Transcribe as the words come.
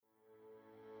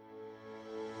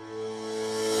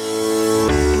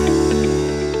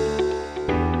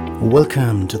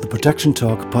Welcome to the Production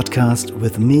Talk podcast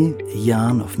with me,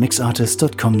 Jan of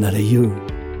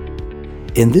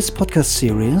mixartist.com.au. In this podcast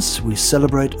series, we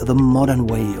celebrate the modern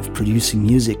way of producing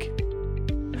music.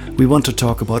 We want to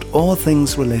talk about all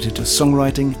things related to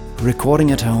songwriting,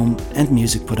 recording at home, and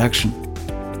music production.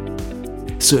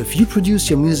 So if you produce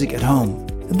your music at home,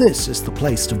 this is the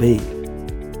place to be.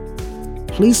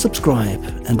 Please subscribe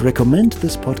and recommend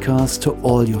this podcast to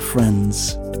all your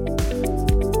friends.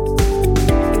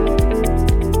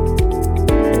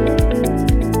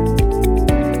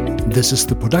 This is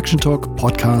the Production Talk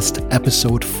podcast,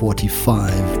 episode 45.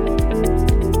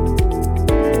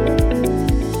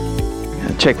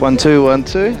 Check 1 2 1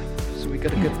 2. So we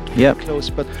gotta get close,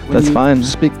 but when that's you fine.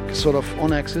 Speak sort of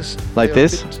on axis, Like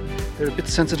this? They're a bit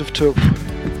sensitive to.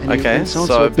 Okay,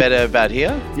 so better about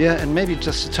here? Yeah, and maybe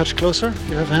just a touch closer.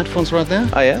 You have headphones right there.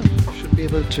 Oh yeah. You should be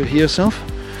able to hear yourself.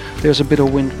 There's a bit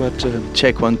of wind, but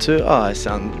check 1 2. Oh, I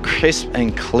sound crisp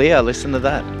and clear. Listen to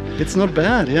that. It's not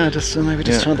bad. Yeah, just maybe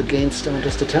turn the gains down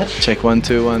just a touch. Check 1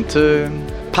 2 1 2.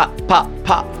 Pop pop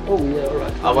pop. Oh yeah, all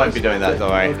right. I won't be doing that.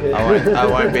 Don't worry. Okay. I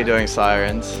won't be doing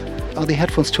sirens. Are the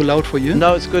headphones too loud for you?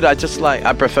 No, it's good. I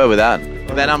prefer without.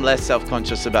 Then I'm less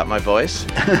self-conscious about my voice.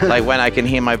 Like when I can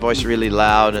hear my voice really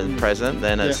loud and present,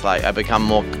 then it's like I become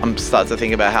more. I'm start to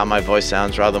think about how my voice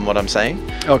sounds rather than what I'm saying.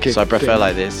 Okay. So I prefer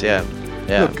like this. Yeah.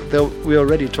 Yeah. Look, we're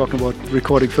already talking about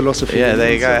recording philosophy. Yeah,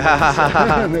 there you go.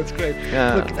 That's great.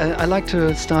 Yeah. Look, I like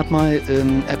to start my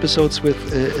episodes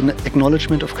with an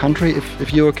acknowledgement of country,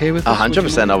 if you're okay with this.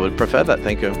 100%, I would prefer that.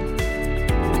 Thank you.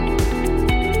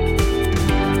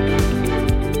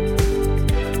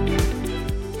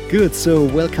 Good, so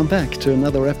welcome back to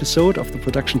another episode of the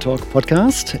Production Talk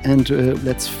podcast. And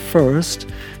let's first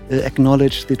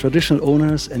acknowledge the traditional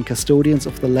owners and custodians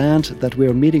of the land that we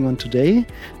are meeting on today,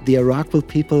 the Arakwal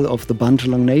people of the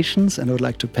Bundjalung Nations, and I would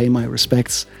like to pay my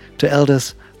respects to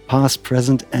elders past,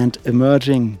 present, and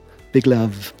emerging. Big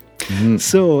love. Mm-hmm.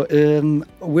 So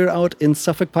we're out in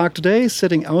Suffolk Park today,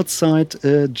 sitting outside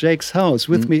Jake's house.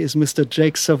 With me is Mr.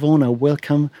 Jake Savona.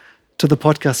 Welcome to the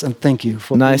podcast, and thank you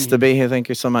for nice to be here. Thank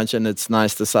you so much, and it's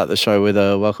nice to start the show with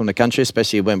a welcome to country,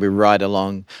 especially when we ride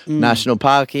along National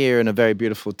Park here in a very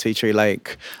beautiful tea tree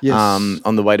lake. Yes.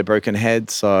 On the way to Broken Head.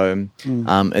 So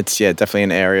it's definitely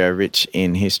an area rich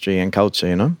in history and culture.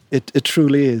 You know, it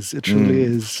truly is. It truly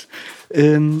is.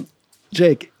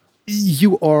 Jake,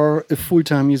 you are a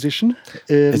full-time musician.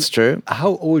 It's true.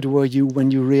 How old were you when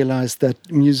you realized that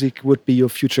music would be your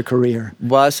future career?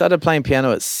 Well, I started playing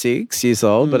piano at 6 years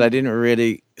old, but I didn't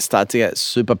really start to get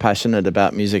super passionate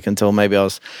about music until maybe I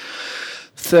was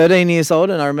 13 years old.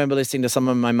 And I remember listening to some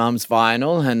of my mum's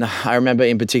vinyl. And I remember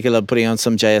in particular putting on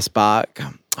some J.S. Bach.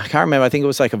 I can't remember. I think it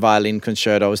was like a violin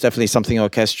concerto. It was definitely something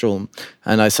orchestral.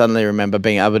 And I suddenly remember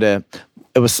being able to...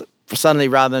 It was... Suddenly,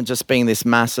 rather than just being this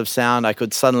massive sound, I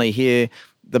could suddenly hear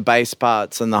the bass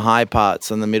parts and the high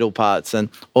parts and the middle parts and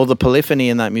all the polyphony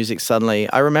in that music. Suddenly,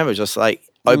 I remember just like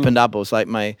opened up. It was like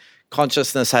my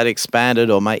consciousness had expanded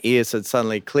or my ears had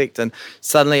suddenly clicked, and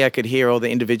suddenly I could hear all the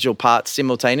individual parts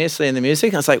simultaneously in the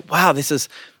music. And I was like, wow, this is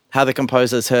how the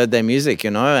composers heard their music,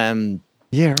 you know?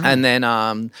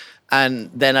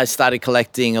 And then I started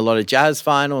collecting a lot of jazz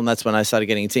vinyl, and that's when I started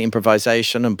getting into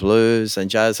improvisation and blues and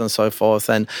jazz and so forth.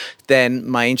 And then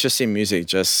my interest in music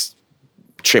just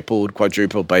tripled,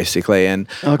 quadrupled, basically. And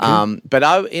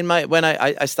but when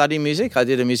I studied music, I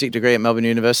did a music degree at Melbourne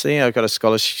University. I got a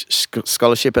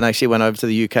scholarship and actually went over to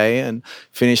the UK and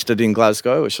finished it in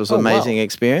Glasgow, which was an amazing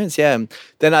experience. Yeah.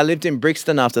 Then I lived in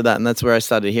Brixton after that, and that's where I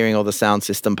started hearing all the sound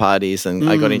system parties, and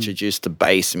I got introduced to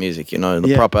bass music, you know,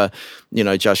 the proper, you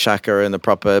know, Josh Shaka and the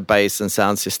proper bass and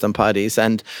sound system parties.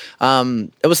 And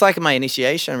it was like my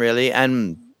initiation, really.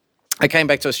 And I came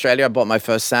back to Australia, I bought my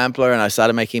first sampler and I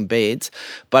started making beats,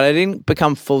 but I didn't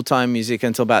become full-time music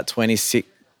until about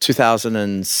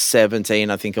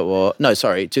 2017, I think it was. No,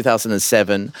 sorry,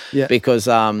 2007, because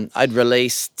I'd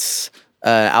released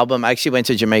an album. I actually went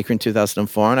to Jamaica in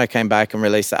 2004 and I came back and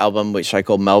released the album, which I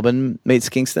called Melbourne Meets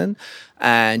Kingston,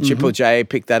 and Triple J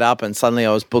picked that up, and suddenly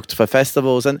I was booked for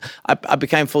festivals, and I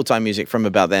became full-time music from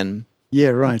about then. Yeah,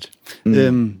 right.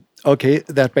 Okay,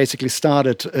 that basically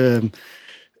started...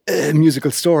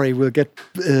 musical story. We'll get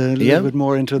a little bit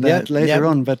more into that later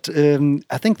on. But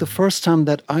I think the first time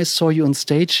that I saw you on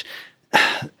stage,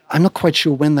 I'm not quite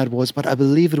sure when that was, but I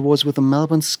believe it was with the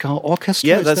Melbourne Ska Orchestra.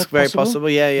 Yeah, that's very possible.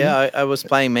 Yeah. I was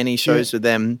playing many shows with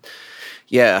them.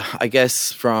 Yeah, I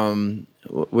guess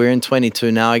we're in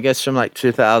 22 now, I guess from like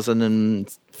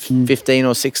 2015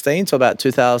 or 16 to about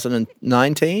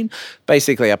 2019,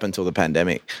 basically up until the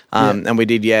pandemic. And we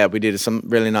did some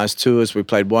really nice tours. We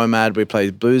played WOMAD, we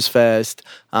played Blues Fest.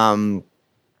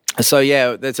 So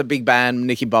yeah, there's a big band.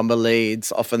 Nicky Bomber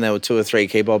leads. Often there were 2 or 3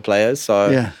 keyboard players.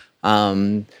 So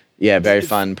very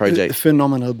fun project.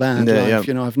 Phenomenal band. Yeah,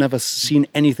 live. I've never seen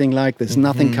anything like this.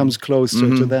 Nothing comes close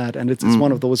to that. And it's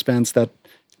one of those bands that,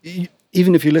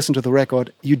 even if you listen to the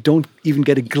record, you don't even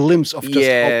get a glimpse of just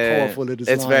how powerful it is.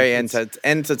 It's live. very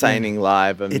entertaining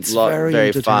live, and it's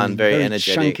very fun, very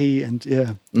energetic, chunky,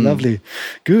 and lovely,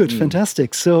 good,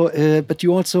 fantastic. So, but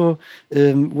you also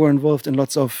were involved in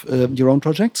lots of your own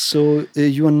projects. So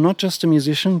you are not just a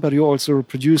musician, but you're also a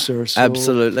producer. So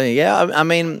absolutely, yeah. I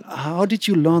mean, how did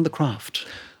you learn the craft?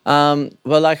 Well,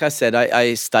 like I said,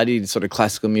 I studied sort of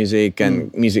classical music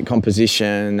and music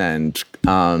composition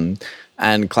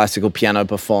and classical piano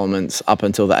performance up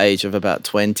until the age of about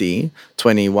 20,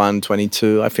 21,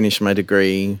 22. I finished my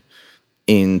degree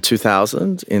in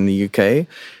 2000 in the UK.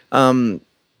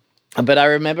 But I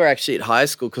remember actually at high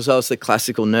school, because I was the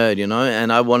classical nerd,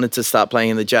 and I wanted to start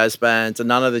playing in the jazz bands, and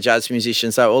none of the jazz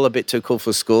musicians, they were all a bit too cool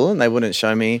for school, and they wouldn't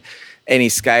show me any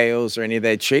scales or any of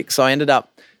their tricks. So I ended up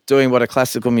doing what a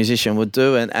classical musician would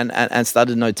do and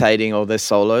started notating all their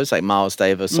solos, like Miles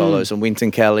Davis solos and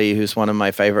Wynton Kelly, who's one of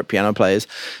my favorite piano players.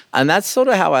 And that's sort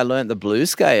of how I learned the blues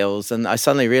scales. And I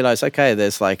suddenly realized, okay,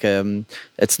 there's like,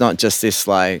 it's not just this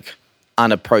like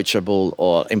unapproachable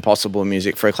or impossible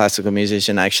music for a classical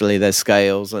musician. Actually, there's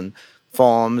scales and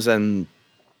forms. And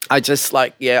I just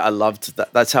I loved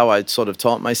that. That's how I sort of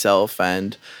taught myself.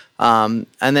 And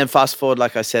then fast forward,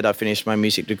 like I said, I finished my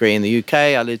music degree in the UK.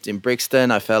 I lived in Brixton.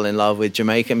 I fell in love with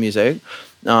Jamaican music.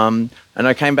 And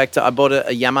I came back I bought a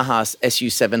Yamaha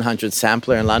SU700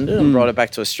 sampler in London and brought it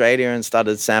back to Australia and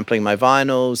started sampling my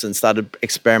vinyls and started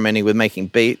experimenting with making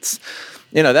beats.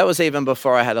 That was even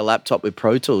before I had a laptop with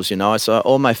Pro Tools, So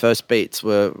all my first beats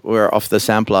were off the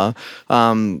sampler.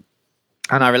 And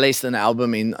I released an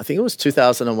album in, I think it was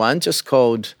 2001, just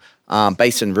called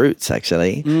Bass and Roots,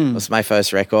 actually. Was my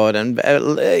first record. And,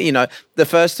 the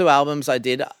first 2 albums I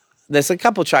did, there's a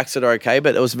couple tracks that are okay,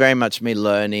 but it was very much me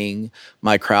learning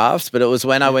my craft. But it was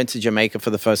when I went to Jamaica for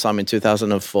the first time in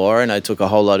 2004, and I took a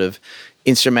whole lot of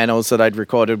instrumentals that I'd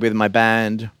recorded with my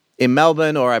band in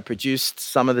Melbourne, or I produced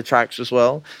some of the tracks as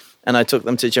well, and I took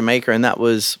them to Jamaica. And that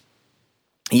was,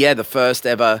 the first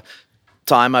ever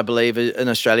time, I believe, an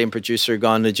Australian producer had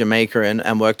gone to Jamaica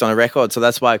and worked on a record. So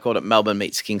that's why I called it Melbourne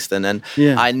Meets Kingston. And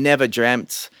I never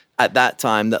dreamt at that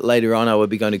time that later on I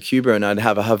would be going to Cuba and I'd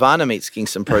have a Havana Meets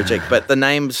Kingston project. But the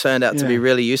name turned out to be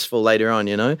really useful later on,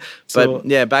 So,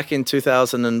 but back in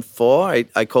 2004,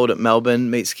 I called it Melbourne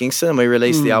Meets Kingston, and we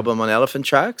released the album on Elephant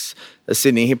Tracks, a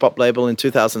Sydney hip-hop label. In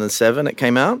 2007 it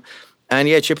came out. And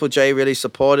Triple J really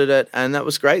supported it, and that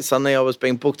was great. Suddenly I was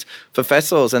being booked for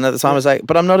festivals, and at the time I was like,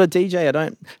 but I'm not a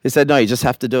DJ, He said, no, you just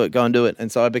have to do it, go and do it. And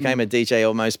so I became a DJ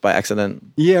almost by accident.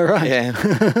 Yeah, right.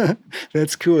 Yeah.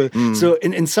 That's cool. So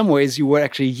in some ways you were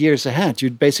actually years ahead. You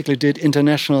basically did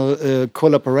international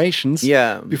collaborations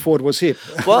before it was hip.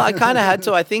 Well, I kind of had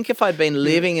to. I think if I'd been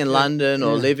living in London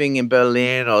or living in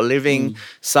Berlin or living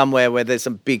somewhere where there's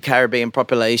a big Caribbean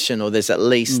population, or there's at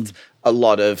least a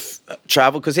lot of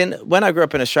travel, because when I grew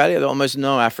up in Australia, there were almost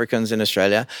no Africans in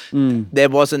Australia. There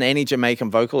wasn't any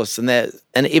Jamaican vocalists, and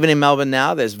even in Melbourne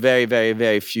now, there's very, very,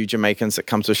 very few Jamaicans that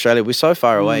come to Australia. We're so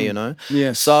far away,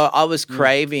 Yes. So I was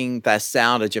craving that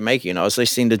sound of Jamaica. I was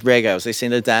listening to reggae, I was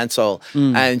listening to dancehall,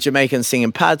 and Jamaicans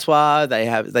singing patois.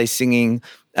 They singing.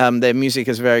 Their music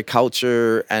is very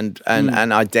culture and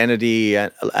identity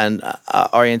and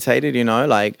orientated,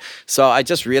 So I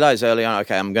just realized early on,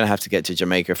 okay, I'm going to have to get to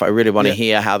Jamaica if I really want to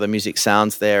hear how the music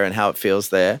sounds there and how it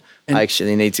feels there. I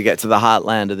actually need to get to the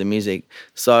heartland of the music.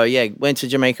 So went to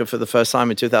Jamaica for the first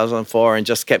time in 2004 and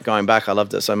just kept going back. I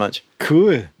loved it so much.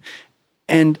 Cool.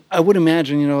 And I would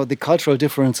imagine, the cultural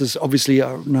differences obviously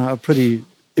are pretty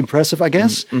impressive, I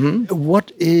guess.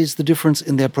 What is the difference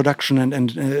in their production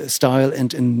and style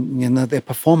and in their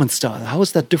performance style? How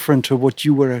is that different to what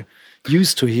you were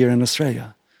used to here in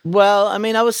Australia? Well, I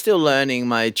mean, I was still learning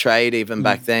my trade even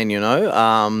back then,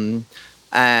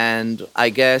 and I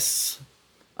guess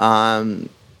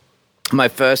my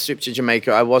first trip to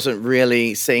Jamaica, I wasn't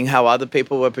really seeing how other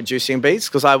people were producing beats,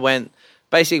 because I went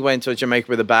to Jamaica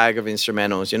with a bag of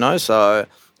instrumentals, so,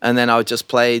 and then I would just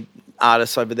play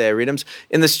artists over their rhythms.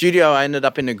 In the studio, I ended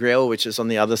up in the Grill, which is on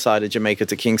the other side of Jamaica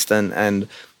to Kingston. And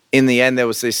in the end, there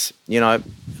was this,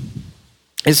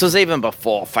 this was even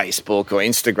before Facebook or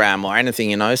Instagram or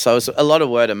anything, so it was a lot of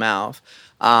word of mouth.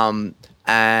 And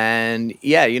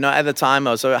at the time,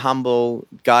 I was a humble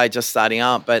guy just starting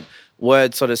out, but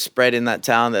word sort of spread in that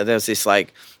town that there was this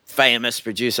famous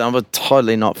producer. I was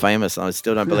totally not famous, and I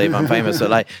still don't believe I'm famous.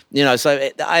 But so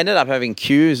I ended up having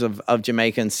queues of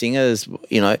Jamaican singers,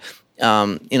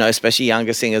 especially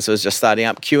younger singers who was just starting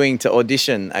up, queuing to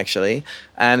audition actually.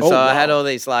 And so I had all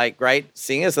these like great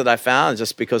singers that I found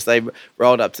just because they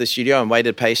rolled up to the studio and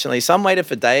waited patiently. Some waited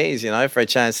for days, for a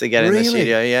chance to get in the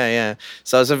studio. Yeah.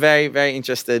 So it was a very, very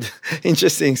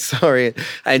interesting story.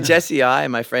 And Jesse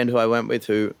my friend who I went with,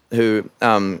 who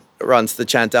runs the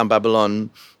Chant Down Babylon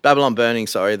Burning,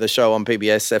 the show on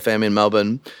PBS FM in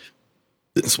Melbourne.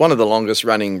 It's one of the longest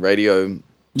running radio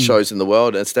shows in the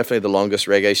world. It's definitely the longest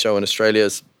reggae show in Australia.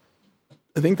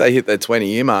 I think they hit their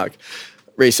 20-year mark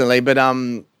recently. But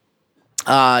he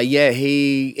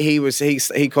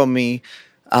called me.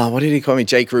 What did he call me?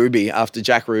 Jake Ruby, after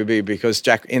Jack Ruby, because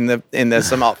Jack in the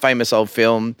some famous old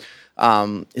film.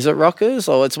 Is it Rockers?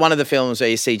 Or it's one of the films where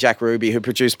you see Jack Ruby, who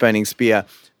produced Burning Spear,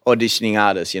 auditioning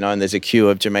artists, and there's a queue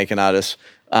of Jamaican artists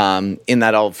in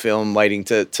that old film waiting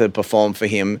to perform for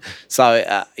him. So,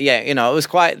 it was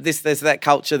quite there's that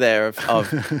culture there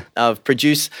of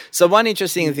produce. So one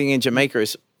interesting thing in Jamaica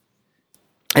is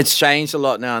it's changed a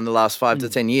lot now in the last 5 to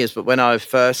 10 years. But when I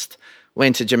first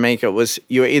went to Jamaica,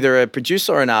 you were either a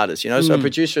producer or an artist, So a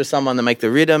producer is someone that make the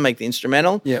rhythm, make the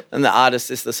instrumental. Yep. And the artist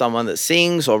is someone that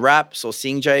sings or raps or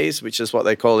sing jays, which is what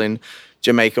they call in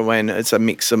Jamaica when it's a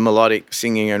mix of melodic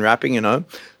singing and rapping,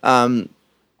 And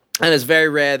it's very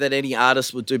rare that any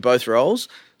artist would do both roles.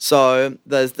 So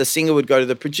the singer would go to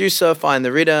the producer, find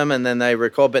the rhythm, and then they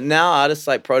record. But now artists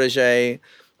like Protégé,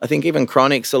 I think even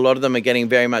Chronics, a lot of them are getting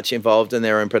very much involved in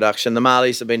their own production. The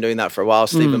Marleys have been doing that for a while.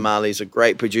 Stephen Marley's a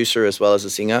great producer as well as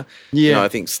a singer. Yeah. I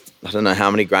don't know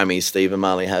how many Grammys Stephen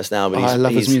Marley has now, but I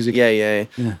love his music. Yeah.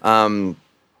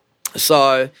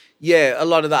 A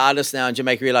lot of the artists now in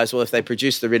Jamaica realize, well, if they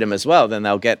produce the rhythm as well, then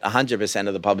they'll get 100%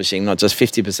 of the publishing, not just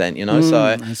 50%,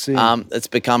 So it's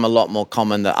become a lot more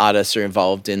common that artists are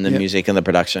involved in the music and the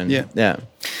production. Yeah.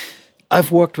 I've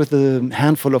worked with a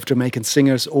handful of Jamaican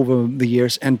singers over the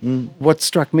years, and what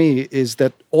struck me is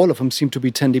that all of them seem to be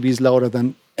 10 dBs louder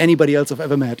than anybody else I've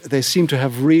ever met. They seem to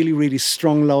have really, really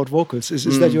strong, loud vocals.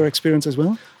 Is that your experience as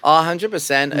well?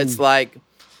 100%. It's like...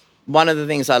 One of the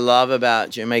things I love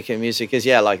about Jamaican music is,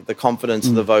 like the confidence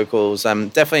of the vocals.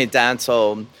 Definitely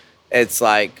dancehall, it's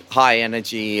like high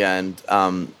energy and,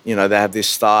 they have this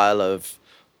style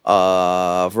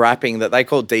of rapping that they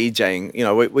call DJing.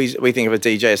 We think of a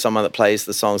DJ as someone that plays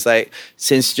the songs.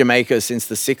 Since Jamaica, since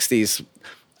the 60s,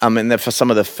 and they're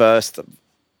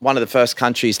one of the first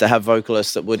countries to have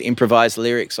vocalists that would improvise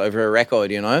lyrics over a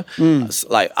record,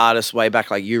 Like artists way back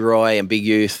like U-Roy and Big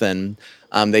Youth and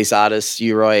these artists,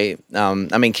 U-Roy.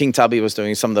 King Tubby was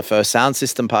doing some of the first sound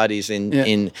system parties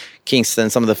in Kingston,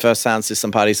 some of the first sound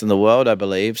system parties in the world, I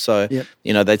believe. So,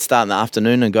 they'd start in the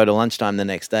afternoon and go to lunchtime the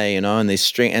next day,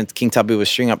 and King Tubby would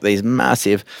string up these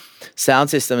massive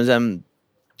sound systems. And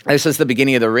this is the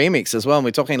beginning of the remix as well. And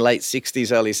we're talking late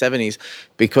 60s, early 70s,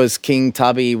 because King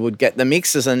Tubby would get the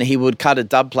mixes and he would cut a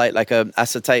dub plate, like a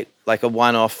acetate, like a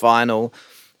one-off vinyl,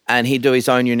 and he'd do his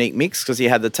own unique mix because he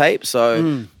had the tape.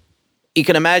 So you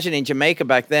can imagine in Jamaica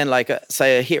back then,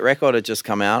 say a hit record had just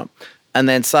come out, and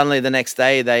then suddenly the next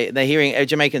day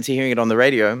Jamaicans are hearing it on the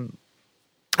radio,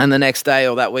 and the next day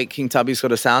or that week King Tubby's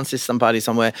got a sound system party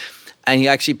somewhere, and he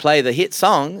actually play the hit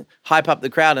song, hype up the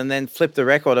crowd, and then flip the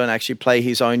record and actually play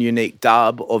his own unique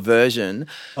dub or version.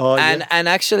 And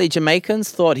actually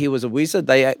Jamaicans thought he was a wizard.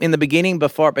 They, in the beginning,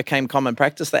 before it became common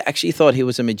practice, they actually thought he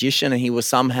was a magician and he was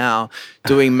somehow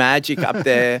doing magic up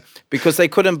there because they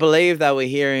couldn't believe they were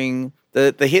hearing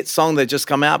the hit song that just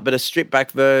come out, but a stripped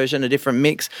back version, a different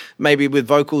mix, maybe with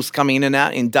vocals coming in and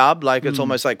out in dub, like it's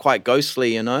almost like quite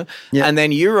ghostly, Yeah. And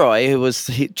then U-Roy, who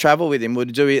travel with him,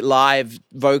 would do it live,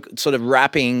 sort of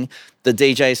rapping the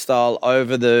DJ style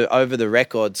over the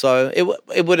record. So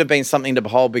it would have been something to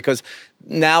behold, because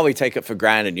now we take it for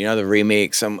granted, the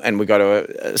remix, and we go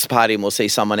to a party and we'll see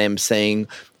someone emceeing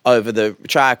over the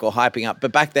track or hyping up.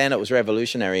 But back then it was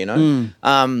revolutionary,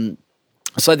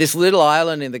 So this little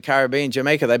island in the Caribbean,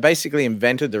 Jamaica, they basically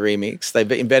invented the remix.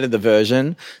 They invented the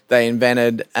version. They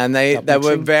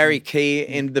were very key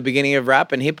in the beginning of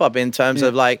rap and hip hop in terms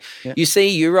of you see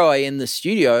U-Roy in the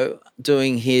studio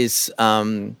doing his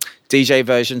DJ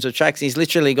versions of tracks. He's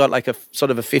literally got like a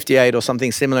sort of a 58 or something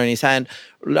similar in his hand,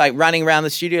 like running around the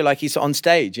studio like he's on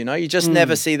stage, You just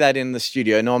never see that in the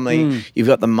studio. Normally you've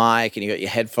got the mic and you've got your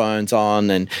headphones on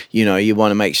and, you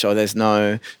want to make sure there's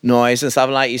no noise and stuff.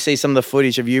 Like you see some of the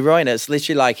footage of U-Roy and it's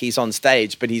literally like he's on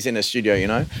stage, but he's in a studio,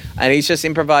 and he's just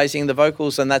improvising the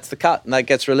vocals and that's the cut and that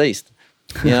gets released.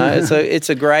 It's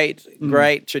a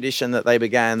great tradition that they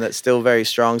began that's still very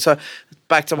strong. So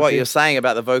back to what you're saying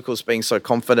about the vocals being so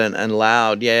confident and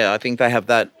loud. Yeah, I think they have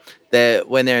that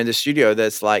when they're in the studio,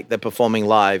 that's like they're performing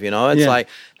live, you know? It's like,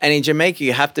 and in Jamaica,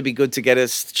 you have to be good to get a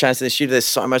chance in the studio. There's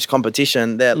so much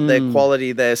competition. Their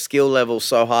quality, their skill level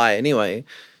so high anyway.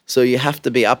 So you have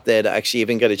to be up there to actually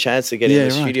even get a chance to get in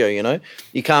the studio, you know?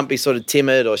 You can't be sort of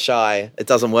timid or shy. It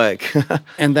doesn't work.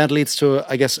 And that leads to,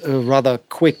 I guess, a rather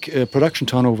quick production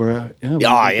turnover.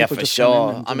 Yeah, for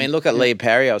sure. I mean, look at Lee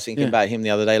Perry. I was thinking about him the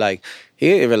other day. Like,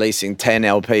 he's releasing 10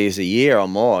 LPs a year or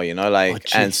more, you know,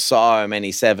 like, and so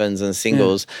many sevens and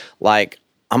singles. Like,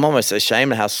 I'm almost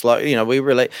ashamed of how slow, you know, we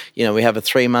have a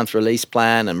 3-month release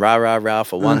plan and rah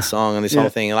for one song and this whole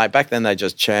thing. Like back then they're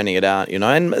just churning it out, you know,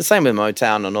 and same with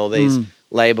Motown and all these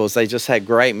labels. They just had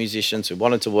great musicians who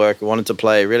wanted to work, who wanted to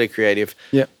play, really creative,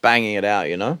 banging it out,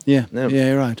 you know? Yeah,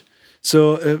 right.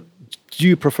 So do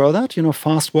you prefer that, you know,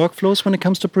 fast workflows when it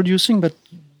comes to producing? But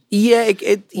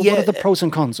what are the pros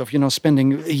and cons of, you know,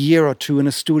 spending a year or two in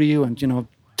a studio and, you know,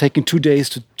 taking 2 days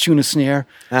to tune a snare,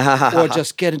 or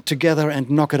just get it together and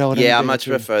knock it out? Yeah, I much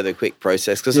prefer the quick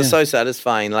process because it's so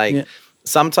satisfying. Like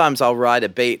sometimes I'll write a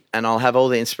beat and I'll have all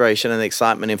the inspiration and the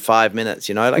excitement in 5 minutes,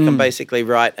 you know? Like I can basically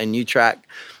write a new track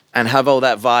and have all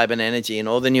that vibe and energy and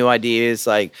all the new ideas,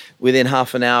 like within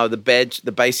half an hour, the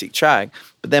basic track.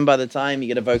 But then by the time you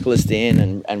get a vocalist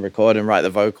in and record and write the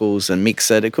vocals and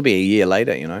mix it, it could be a year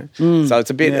later, you know? So it's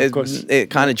a bit, it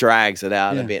kind of drags it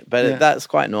out a bit. But that's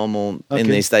quite normal in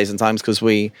these days and times because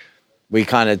we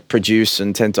kind of produce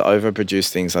and tend to overproduce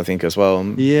things, I think, as well.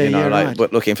 You know, like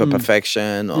looking for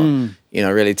perfection or, you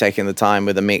know, really taking the time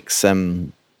with the mix.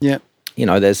 You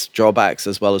know, there's drawbacks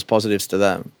as well as positives to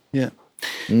that. Yeah.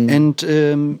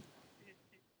 And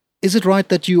is it right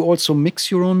that you also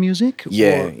mix your own music?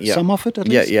 Or some of it at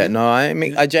least?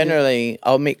 No,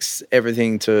 I'll mix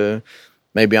everything to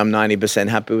maybe I'm 90%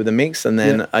 happy with the mix. And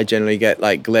then I generally get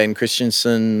like Glenn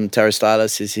Christensen, Terra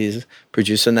Stylus is his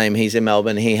producer name. He's in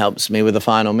Melbourne. He helps me with the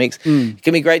final mix. It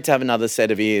can be great to have another set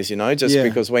of ears, you know, just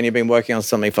because when you've been working on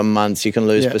something for months, you can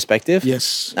lose perspective.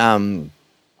 Yes.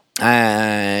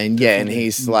 And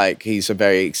he's a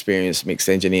very experienced mix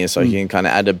engineer, so he can kind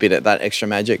of add a bit of that extra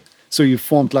magic. So you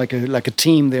formed like a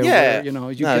team there, where, you know,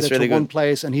 you get it really to one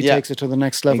place and he takes it to the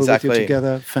next level with you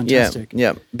together. Fantastic.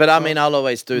 Yeah. But I mean, I'll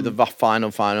always do the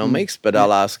final mix, but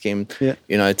I'll ask him,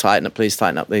 you know, please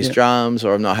tighten up these drums,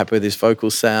 or I'm not happy with this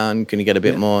vocal sound. Can you get a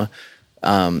bit more,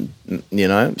 you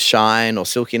know, shine or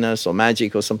silkiness or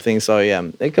magic or something? So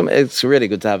it's really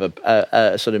good to have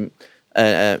a sort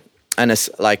of and it's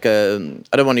like I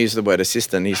don't want to use the word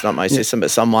assistant. He's not my assistant, but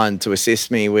someone to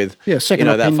assist me with, you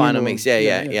know, that final mix.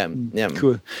 Yeah.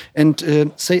 Cool. And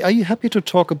are you happy to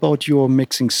talk about your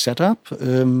mixing setup?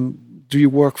 Do you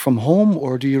work from home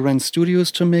or do you rent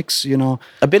studios to mix? You know,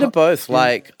 a bit of both.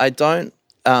 Like I don't.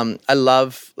 I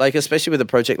love, like, especially with a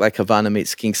project like Havana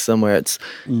Meets Kingston, where it's,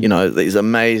 you know, these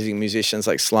amazing musicians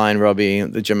like Sly and Robbie,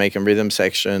 the Jamaican rhythm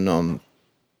section,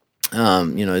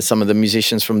 you know, some of the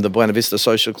musicians from the Buena Vista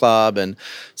Social Club. And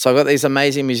so I've got these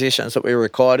amazing musicians that we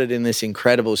recorded in this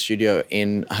incredible studio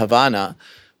in Havana.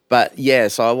 But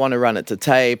so I want to run it to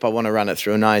tape. I want to run it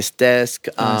through a nice desk.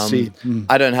 I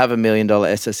don't have $1 million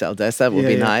SSL desk. That would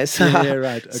be nice.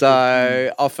 Right. Okay.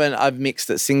 So often I've mixed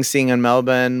at Sing Sing in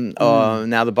Melbourne, or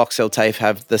now the Box Hill TAFE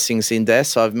have the Sing Sing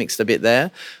desk. So I've mixed a bit there.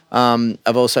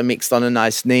 I've also mixed on a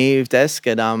nice Neve desk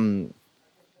at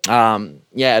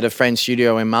at a friend's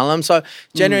studio in Mullum. So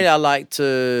generally I like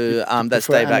to that's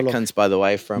Dave Atkins, by the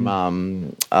way, from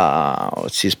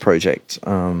what's his project?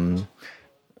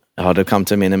 It'll come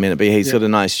to me in a minute, but he's got a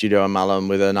nice studio in Mullum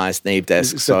with a nice Neve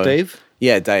desk. Is that Dave?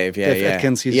 Yeah, Dave. Dave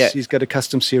Atkins. He's got a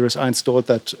custom series. I installed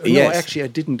that. No, actually I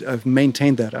didn't. I've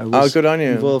maintained that. I was good on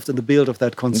you. Involved in the build of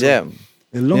that console. Yeah.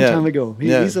 A long time ago.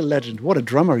 He's a legend. What a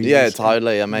drummer he is. Yeah,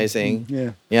 totally. Amazing.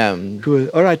 Yeah. Cool.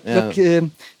 All right. Look,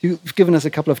 you've given us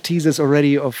a couple of teasers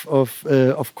already of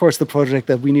course, the project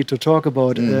that we need to talk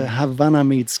about, Havana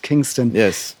Meets Kingston.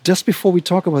 Yes. Just before we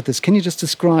talk about this, can you just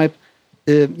describe,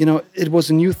 you know, it was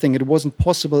a new thing. It wasn't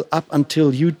possible up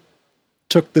until you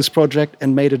took this project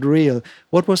and made it real.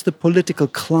 What was the political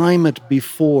climate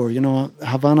before? You know,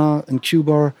 Havana and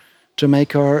Cuba,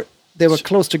 Jamaica, they were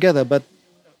close together, but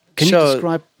can you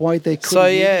describe why they couldn't? So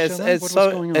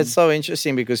it's so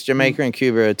interesting because Jamaica and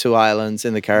Cuba are two islands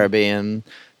in the Caribbean.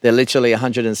 They're literally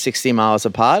 160 miles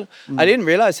apart. I didn't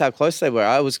realize how close they were.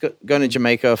 I was going to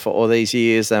Jamaica for all these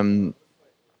years, and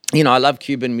you know, I love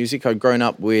Cuban music. I'd grown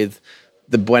up with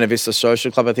the Buena Vista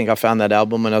Social Club. I think I found that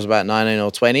album when I was about 19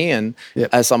 or 20. And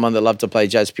as someone that loved to play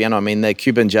jazz piano, I mean, their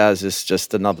Cuban jazz is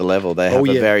just another level. They have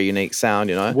a very unique sound,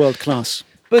 you know. World class.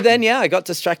 But then, I got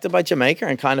distracted by Jamaica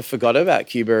and kind of forgot about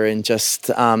Cuba, and just,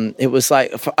 it was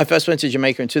like, I first went to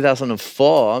Jamaica in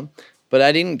 2004, But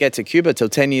I didn't get to Cuba till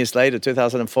 10 years later,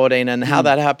 2014. And how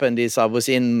that happened is I was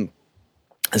in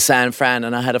San Fran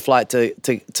and I had a flight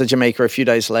to Jamaica a few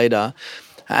days later.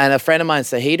 And a friend of mine,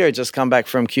 Sahida, had just come back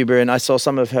from Cuba, and I saw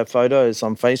some of her photos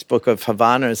on Facebook of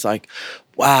Havana. It's like,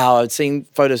 wow, I'd seen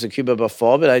photos of Cuba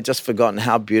before, but I'd just forgotten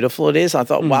how beautiful it is. I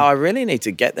thought, wow, I really need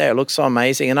to get there. It looks so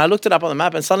amazing. And I looked it up on the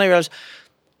map and suddenly realized,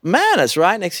 man, it's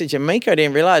right next to Jamaica. I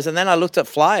didn't realize. And then I looked at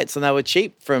flights and they were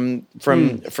cheap from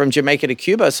Jamaica to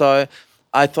Cuba. So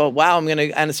I thought, wow,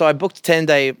 and so I booked a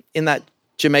 10-day in that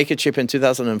Jamaica trip in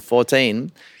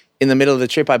 2014. In the middle of the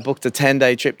trip, I booked a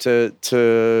 10-day trip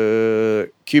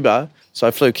to Cuba. So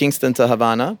I flew Kingston to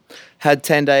Havana, had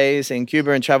 10 days in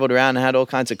Cuba and traveled around and had all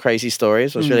kinds of crazy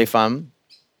stories. It was really fun.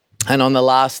 And on the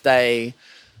last day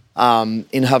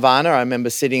in Havana, I remember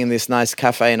sitting in this nice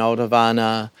cafe in Old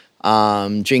Havana,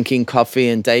 drinking coffee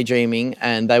and daydreaming,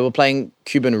 and they were playing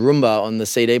Cuban rumba on the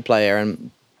CD player.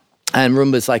 And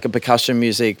rumba's like a percussion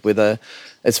music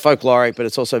it's folkloric, but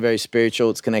it's also very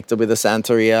spiritual. It's connected with the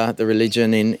Santeria, the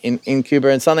religion in Cuba.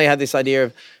 And suddenly I had this idea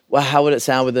of, well, how would it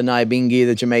sound with the Naibingi,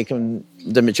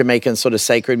 the Jamaican sort of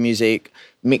sacred music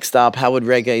mixed up? How would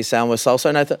reggae sound with salsa?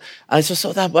 And I just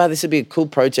thought that, wow, this would be a cool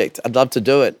project. I'd love to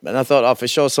do it. And I thought, for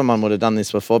sure someone would have done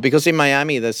this before, because in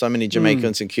Miami, there's so many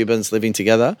Jamaicans and Cubans living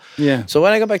together. Yeah. So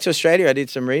when I got back to Australia, I did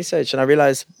some research and I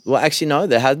realized, well, actually, no,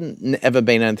 there hadn't ever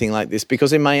been anything like this,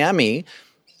 because in Miami,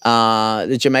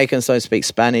 the Jamaicans don't speak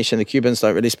Spanish and the Cubans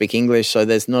don't really speak English, so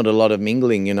there's not a lot of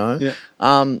mingling, Yeah.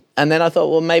 And then I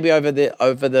thought, well, maybe over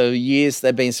the years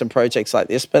there've been some projects like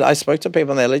this, but I spoke to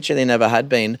people and there literally never had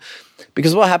been,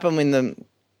 because what happened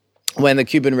when the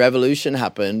Cuban Revolution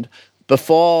happened?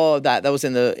 Before that was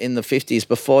in the 50s.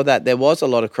 Before that, there was a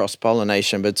lot of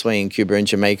cross-pollination between Cuba and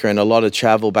Jamaica and a lot of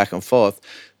travel back and forth.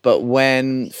 But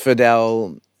when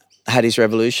Fidel had his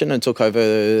revolution and took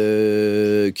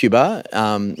over Cuba,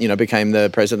 became the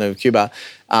president of Cuba,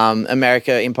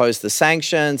 America imposed the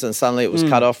sanctions and suddenly it was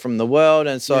cut off from the world.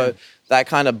 And so that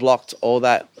kind of blocked all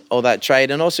that trade.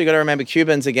 And also you got to remember,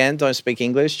 Cubans, again, don't speak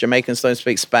English. Jamaicans don't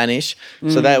speak Spanish.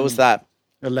 So that was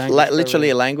literally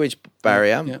a language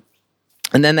barrier. Yeah.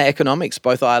 And then the economics,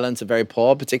 both islands are very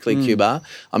poor, particularly Cuba.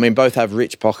 I mean, both have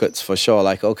rich pockets for sure,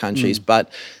 like all countries, but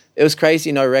it was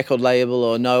crazy, no record label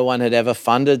or no one had ever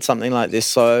funded something like this.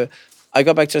 So I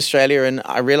got back to Australia and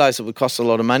I realized it would cost a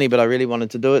lot of money, but I really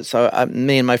wanted to do it. So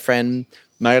me and my friend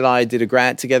Molai did a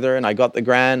grant together and I got the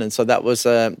grant. And so that was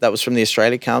from the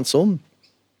Australia Council.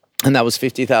 And that was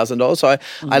 $50,000. So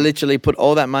I literally put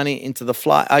all that money into the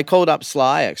flight. I called up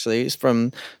Sly, actually. He's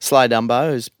from Sly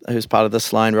Dunbar, who's part of the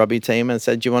Sly and Robbie team, and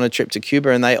said, do you want a trip to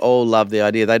Cuba? And they all loved the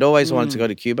idea. They'd always wanted to go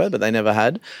to Cuba, but they'd never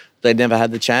had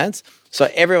the chance. So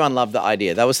everyone loved the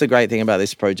idea. That was the great thing about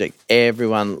this project.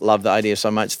 Everyone loved the idea so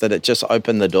much that it just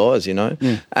opened the doors,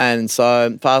 And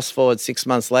so fast forward 6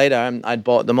 months later, I'd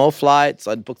bought them all flights.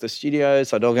 I'd booked the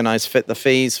studios. I'd organised the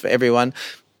fees for everyone.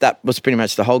 That was pretty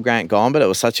much the whole grant gone, but it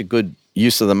was such a good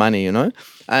use of the money,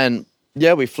 And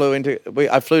yeah, I flew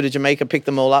to Jamaica, picked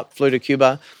them all up, flew to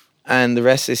Cuba, and the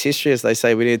rest is history, as they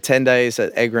say. We did 10 days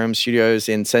at Egram Studios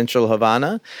in central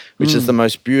Havana, which is the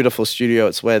most beautiful studio.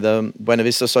 It's where the Buena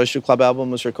Vista Social Club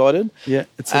album was recorded. Yeah.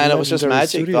 And it was just magic.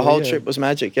 Studio, the whole trip was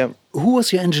magic, yeah. Who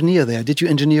was your engineer there? Did you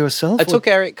engineer yourself? I took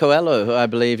Eric Coelho, who I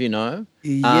believe you know.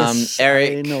 Yes,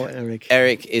 I know Eric.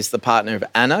 Eric is the partner of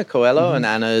Anna Coelho, and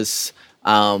Anna's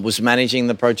was managing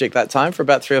the project that time for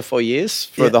about 3 or 4 years,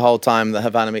 for the whole time the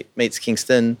Havana Meets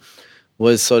Kingston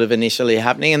was sort of initially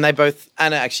happening. And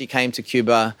Anna actually came to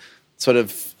Cuba sort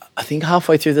of, I think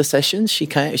halfway through the sessions, she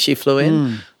flew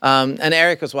in. And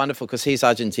Eric was wonderful because he's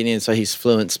Argentinian, so he's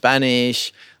fluent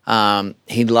Spanish.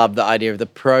 He loved the idea of the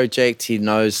project. He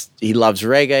loves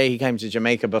reggae. He came to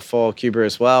Jamaica before Cuba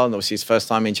as well, and that was his first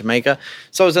time in Jamaica.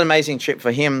 So it was an amazing trip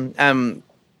for him.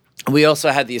 We also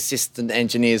had the assistant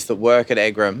engineers that work at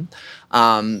Egram,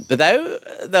 but they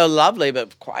were lovely,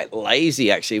 but quite lazy,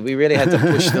 actually. We really had to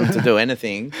push them to do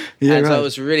anything. So it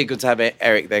was really good to have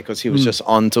Eric there because he was just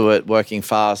onto it, working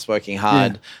fast, working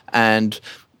hard. And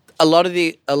a lot of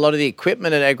the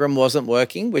equipment at Egram wasn't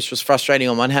working, which was frustrating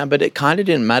on one hand, but it kind of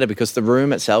didn't matter because the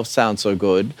room itself sounds so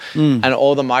good, and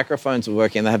all the microphones were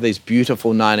working. They have these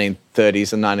beautiful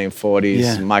 1930s and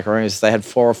 1940s microphones. They had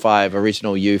 4 or 5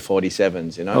 original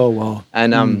U47s, Oh, wow.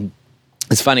 And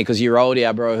it's funny because Uroldi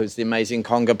Abro, who's the amazing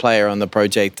conga player on the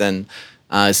project, and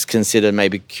is considered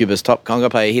maybe Cuba's top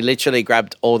conga player. He literally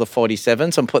grabbed all the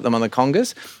 47s and put them on the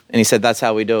congas, and he said, "That's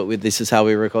how we do it. This is how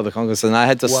we record the congas." And I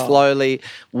had to slowly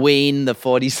wean the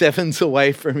 47s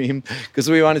away from him because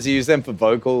we wanted to use them for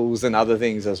vocals and other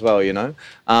things as well, you know.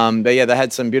 But yeah, they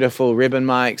had some beautiful ribbon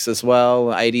mics as well,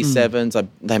 87s.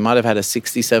 They might have had a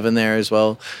 67 there as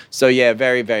well. So yeah,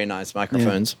 very, very nice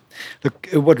microphones. Yeah. Look,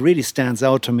 what really stands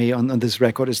out to me on this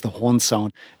record is the horn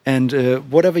sound. And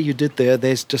whatever you did there,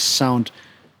 they just sound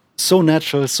so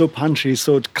natural, so punchy,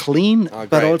 so clean,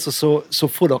 but also so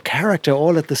full of character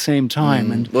all at the same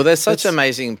time. And well, they're such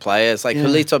amazing players. Like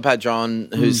Julito Padron,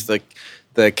 who's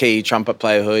the key trumpet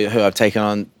player who I've taken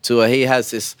on tour, he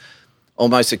has this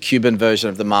almost a Cuban version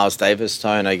of the Miles Davis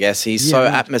tone, I guess. He's so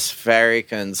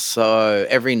atmospheric, and so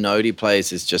every note he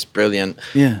plays is just brilliant.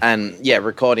 Yeah. And yeah,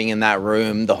 recording in that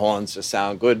room, the horns just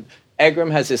sound good.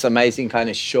 Egram has this amazing kind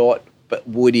of short but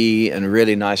woody and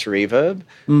really nice reverb.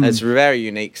 It's a very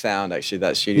unique sound, actually,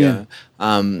 that studio.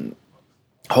 Yeah.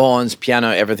 Horns, piano,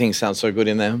 everything sounds so good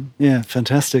in there. Yeah,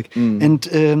 fantastic.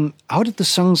 And how did the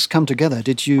songs come together?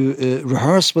 Did you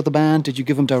rehearse with the band? Did you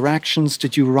give them directions?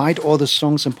 Did you write all the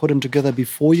songs and put them together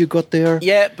before you got there?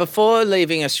 Yeah, before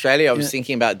leaving Australia, I was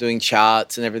thinking about doing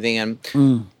charts and everything.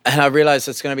 And I realized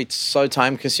it's going to be so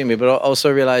time-consuming. But I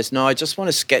also realized, no, I just want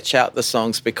to sketch out the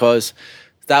songs, because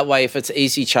that way, if it's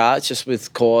easy charts, just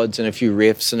with chords and a few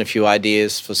riffs and a few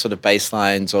ideas for sort of bass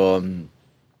lines or,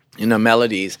 you know,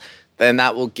 melodies, then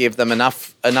that will give them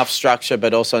enough structure,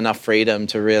 but also enough freedom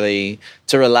to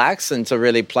relax and to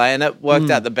really play. And it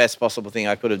worked out the best possible thing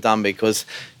I could have done, because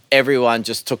everyone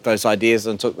just took those ideas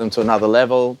and took them to another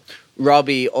level.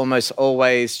 Robbie almost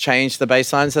always changed the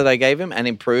bass lines that I gave him and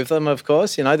improved them, of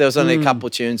course. You know, there was only a couple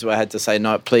tunes where I had to say,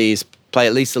 no, please play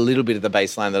at least a little bit of the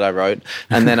bass line that I wrote,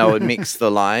 and then I would mix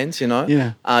the lines, you know.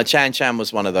 Yeah. Chan Chan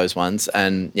was one of those ones,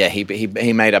 and yeah, he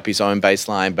made up his own bass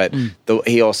line, but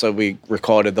we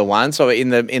recorded the one. So in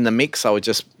the mix, I would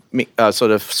just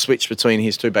sort of switch between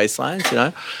his two bass lines, you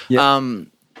know. Yeah.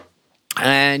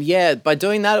 And yeah, by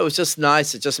doing that, it was just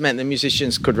nice. It just meant the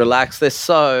musicians could relax. They're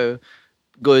so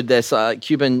good. There's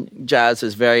Cuban jazz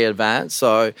is very advanced,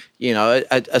 so you know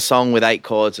a song with 8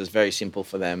 chords is very simple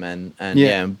for them. And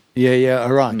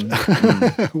all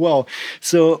right. Wow.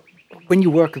 So when you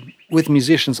work with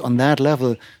musicians on that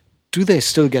level, do they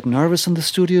still get nervous in the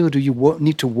studio? Do you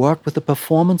need to work with the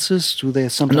performances? Do they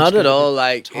sometimes? Not at all.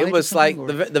 Like it was like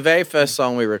the very first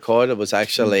song we recorded was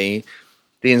actually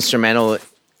the instrumental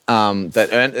that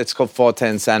earned. It's called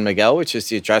 410 San Miguel, which is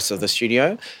the address of the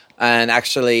studio. And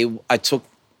actually, I took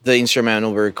the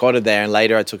instrumental we recorded there, and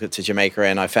later I took it to Jamaica,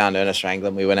 and I found Ernest Wrangler.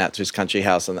 We went out to his country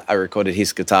house, and I recorded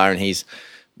his guitar, and he's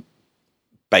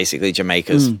basically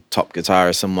Jamaica's top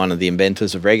guitarist and one of the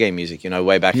inventors of reggae music, you know,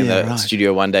 way back in the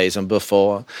Studio One days and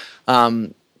before.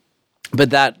 But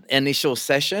that initial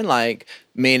session, like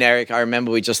me and Eric, I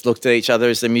remember we just looked at each other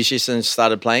as the musicians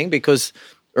started playing, because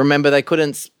remember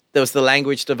there was the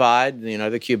language divide. You know,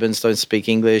 the Cubans don't speak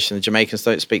English and the Jamaicans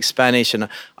don't speak Spanish. And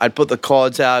I'd put the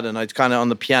chords out, and I'd kind of on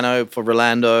the piano for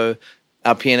Rolando,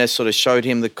 our pianist sort of showed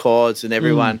him the chords and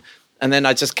everyone. And then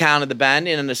I just counted the band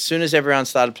in. And as soon as everyone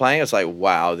started playing, I was like,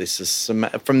 wow, this is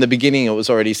from the beginning, it was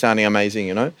already sounding amazing,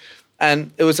 you know.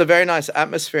 And it was a very nice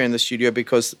atmosphere in the studio,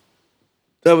 because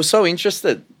they were so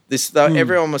interested.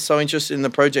 Everyone was so interested in the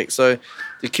project. So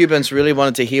the Cubans really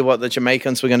wanted to hear what the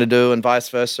Jamaicans were going to do, and vice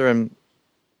versa. And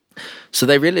so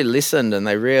they really listened, and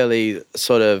they really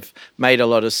sort of made a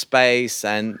lot of space,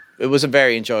 and it was a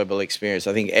very enjoyable experience.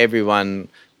 I think everyone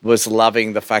was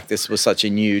loving the fact this was such a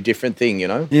new, different thing, you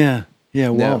know? Yeah,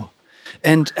 wow. Yeah.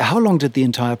 And how long did the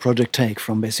entire project take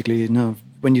from basically, you know,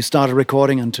 when you started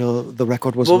recording until the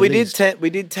record was released? We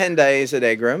did 10 days at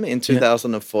Egram in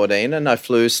 2014, and I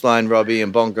flew Sly and Robbie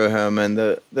and Bongo Herman,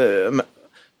 the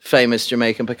famous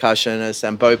Jamaican percussionist,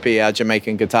 and Bopi, our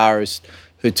Jamaican guitarist,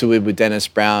 who toured with Dennis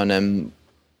Brown, and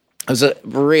it was a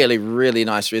really, really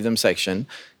nice rhythm section.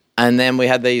 And then we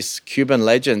had these Cuban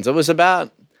legends. It was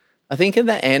about, I think in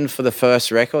the end for the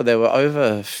first record, there were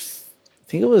over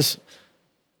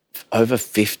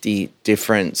 50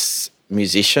 different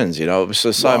musicians, you know. It was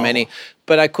just so many.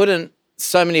 But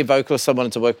so many vocalists I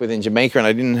wanted to work with in Jamaica, and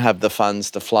I didn't have the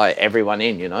funds to fly everyone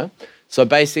in, you know. So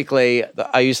basically,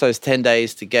 I used those 10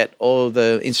 days to get all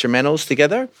the instrumentals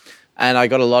together. And I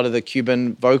got a lot of the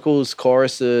Cuban vocals,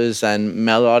 choruses, and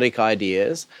melodic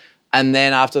ideas. And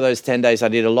then after those 10 days, I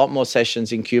did a lot more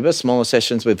sessions in Cuba, smaller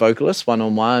sessions with vocalists,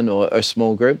 one-on-one or a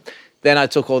small group. Then I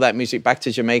took all that music back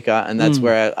to Jamaica, and that's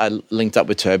where I linked up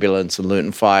with Turbulence and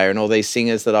Luton Fire and all these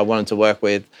singers that I wanted to work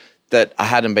with that I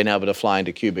hadn't been able to fly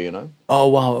into Cuba, you know? Oh,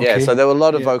 wow. Okay. Yeah, so there were a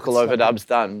lot of vocal overdubs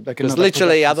done. Because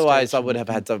literally, otherwise I would have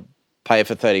had to pay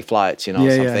for 30 flights, or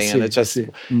something. And it just,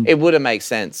 it wouldn't make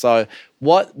sense. So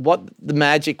what the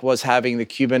magic was having the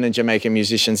Cuban and Jamaican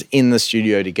musicians in the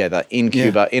studio together in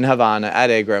Cuba, in Havana, at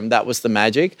Egram, that was the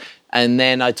magic. And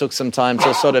then I took some time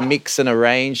to sort of mix and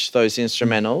arrange those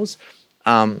instrumentals.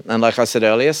 And like I said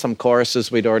earlier, some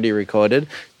choruses we'd already recorded.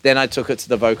 Then I took it to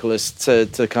the vocalist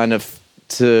to kind of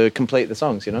to complete the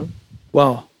songs,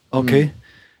 Wow. Okay.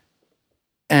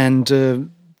 And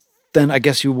then I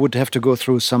guess you would have to go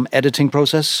through some editing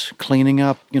process, cleaning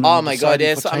up, Oh my God,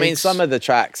 yes. I mean, some of the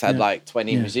tracks had like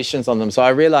 20 musicians on them. So I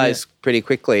realized pretty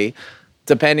quickly,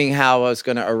 depending how I was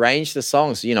going to arrange the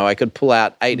songs, I could pull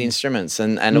out 8 instruments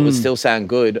and it would still sound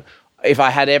good. If I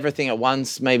had everything at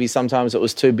once, maybe sometimes it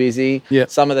was too busy. Yeah.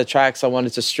 Some of the tracks I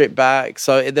wanted to strip back.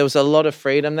 So there was a lot of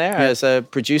freedom there. As a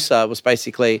producer, it was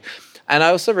basically... And I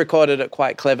also recorded it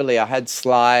quite cleverly. I had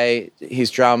Sly,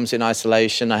 his drums in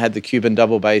isolation. I had the Cuban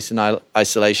double bass in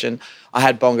isolation. I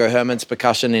had Bongo Herman's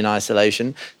percussion in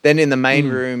isolation. Then in the main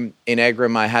room in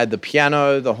Egram, I had the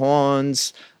piano, the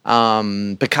horns,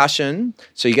 percussion.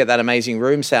 So you get that amazing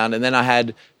room sound. And then I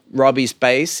had Robbie's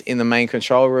bass in the main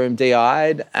control room,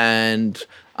 DI'd, and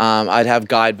I'd have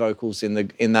guide vocals in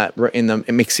the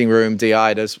mixing room,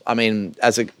 DI'd as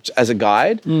a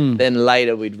guide. Then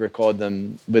later we'd record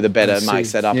them with a better mic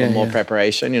setup and more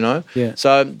preparation, Yeah.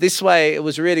 So this way it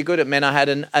was really good. It meant I had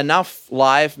enough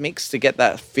live mix to get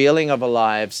that feeling of a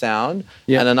live sound,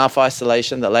 and enough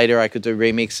isolation that later I could do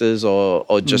remixes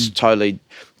or just totally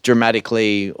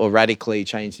dramatically or radically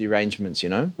change the arrangements,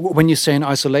 When you say in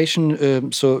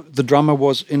isolation, so the drummer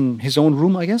was in his own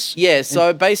room, I guess? Yeah,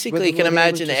 so basically you can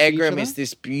imagine Egram is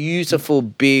this beautiful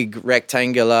big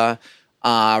rectangular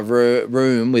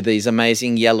room with these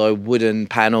amazing yellow wooden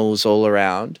panels all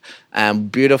around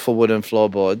and beautiful wooden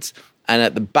floorboards. And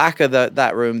at the back of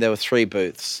that room, there were 3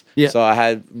 booths. Yeah. So I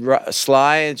had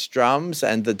Sly's drums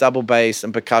and the double bass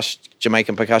and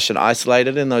Jamaican percussion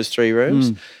isolated in those 3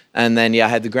 rooms. And then, I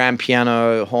had the grand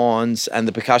piano, horns, and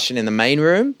the percussion in the main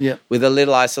room with a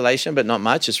little isolation, but not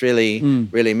much. It's really,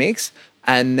 really mixed.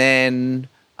 And then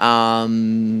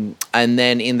in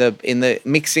the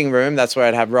mixing room, that's where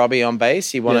I'd have Robbie on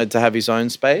bass. He wanted to have his own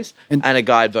space and a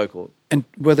guide vocal. And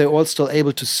were they all still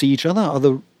able to see each other? Are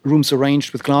the rooms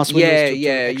arranged with glass windows?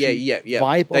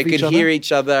 Vibe they could hear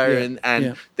each other,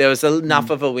 and there was enough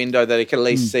of a window that they could at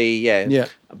least see. Yeah.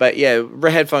 But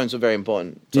headphones were very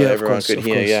important, so everyone could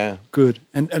hear. Yeah, good.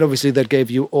 And obviously that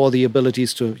gave you all the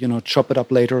abilities to chop it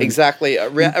up later. Exactly,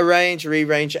 arrange,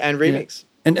 rearrange, and remix.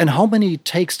 And how many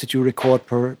takes did you record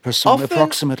per song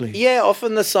approximately? Yeah,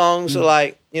 often the songs are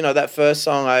like that first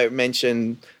song I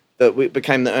mentioned that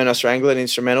became the Ernest Wrangler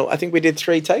instrumental. I think we did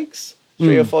 3 takes.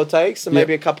 3 or 4 takes, and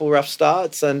maybe a couple rough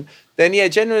starts, and then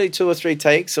generally 2 or 3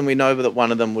 takes, and we know that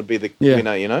one of them would be the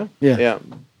winner.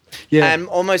 Yeah, and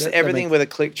almost everything with a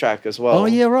click track as well. Oh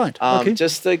yeah, right. Okay.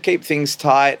 Just to keep things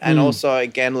tight, and also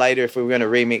again later if we were going to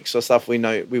remix or stuff, we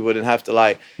know we wouldn't have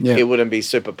to it wouldn't be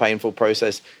super painful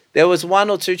process. There was 1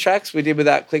 or 2 tracks we did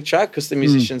without click track because the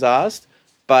musicians asked,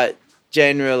 but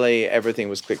generally everything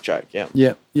was click track.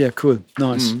 Yeah, cool,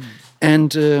 nice.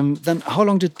 And then how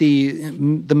long did the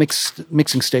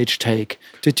mixing stage take?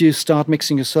 Did you start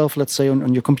mixing yourself, let's say,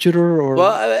 on your computer? Or?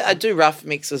 Well, I do rough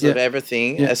mixes of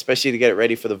everything, especially to get it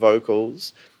ready for the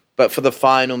vocals. But for the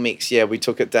final mix, we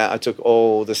took it down. I took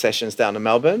all the sessions down to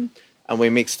Melbourne, and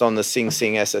we mixed on the Sing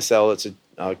Sing SSL. It's a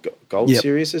Gold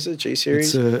series, is it? G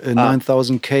series? It's a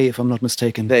 9000K, if I'm not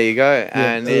mistaken. There you go.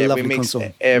 And we mixed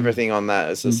everything on that.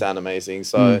 It's to sound amazing.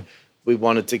 So we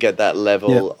wanted to get that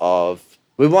level of...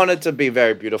 We want it to be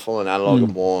very beautiful and analog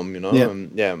and warm,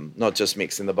 and not just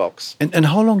mix in the box. And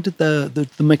how long did the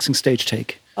mixing stage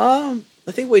take? I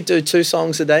think we do 2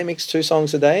 songs a day, mix 2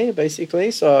 songs a day, basically.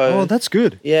 So that's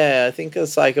good. Yeah, I think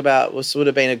it's like would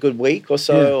have been a good week or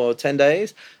so, or 10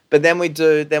 days. But then we'd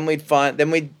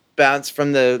bounce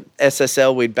from the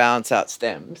SSL, we'd bounce out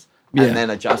stems. And then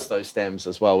adjust those stems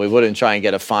as well. We wouldn't try and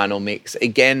get a final mix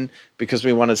again because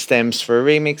we wanted stems for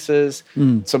remixes.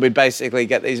 So we'd basically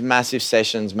get these massive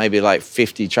sessions, maybe like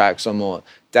 50 tracks or more,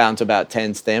 down to about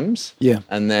 10 stems. Yeah.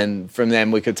 And then from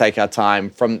them we could take our time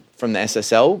from the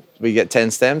SSL. We get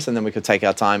 10 stems, and then we could take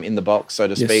our time in the box, so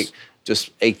to speak,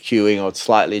 just EQing or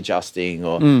slightly adjusting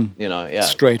or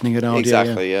straightening it out.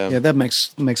 Exactly. Yeah, that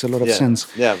makes a lot of sense.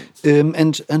 Yeah.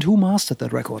 And who mastered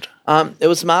that record? It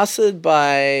was mastered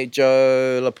by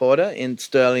Joe Laporta in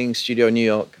Sterling Studio, New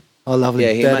York. Oh, lovely.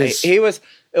 Yeah, it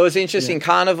was interesting.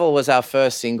 Carnival was our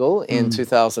first single in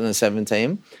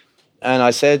 2017. And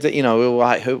I said that, we were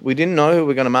like, we didn't know who we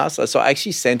were going to master. So I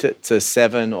actually sent it to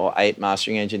 7 or 8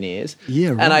 mastering engineers. Yeah,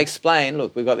 right. And I explained,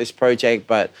 look, we've got this project,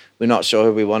 but we're not sure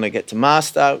who we want to get to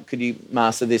master. Could you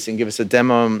master this and give us a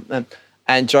demo?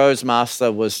 And Joe's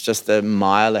master was just a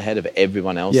mile ahead of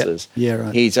everyone else's. Yeah,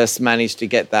 right. He just managed to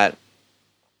get that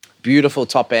beautiful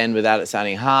top end without it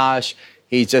sounding harsh.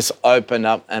 He just opened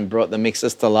up and brought the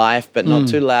mixes to life, but not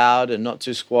too loud and not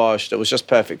too squashed. It was just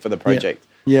perfect for the project.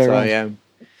 Yeah, so, right. Yeah.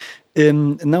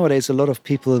 Nowadays, a lot of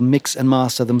people mix and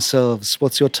master themselves.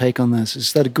 What's your take on this?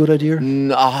 Is that a good idea?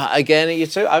 Again,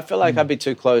 I feel like I'd be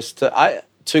too close to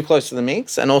the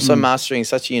mix, and also mastering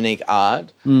such a unique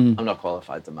art. I'm not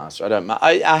qualified to master.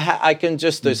 I can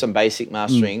just do some basic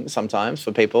mastering sometimes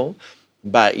for people.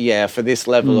 But yeah, for this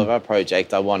level of our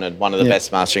project, I wanted one of the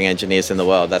best mastering engineers in the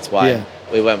world. That's why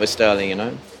we went with Sterling,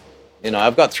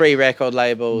 I've got 3 record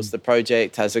labels. The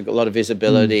project has a lot of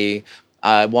visibility.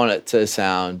 I want it to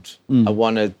sound, I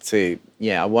wanted to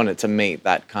meet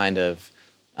that kind of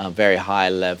very high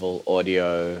level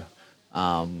audio,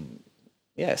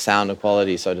 sound and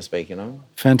quality, so to speak,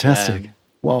 Fantastic.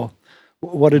 Wow.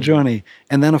 What a journey.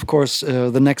 And then, of course,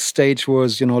 the next stage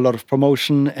was, a lot of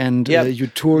promotion and you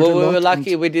toured a lot. Well, we were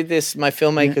lucky. We did this, my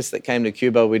filmmakers that came to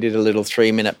Cuba, we did a little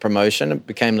 3-minute promotion. It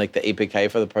became like the EPK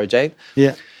for the project.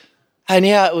 Yeah. And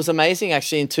it was amazing.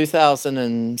 Actually, in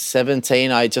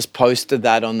 2017, I just posted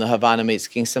that on the Havana Meets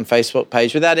Kingston Facebook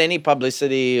page without any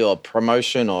publicity or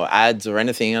promotion or ads or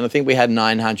anything. And I think we had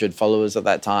 900 followers at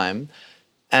that time.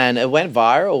 And it went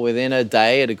viral within a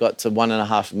day. It had got to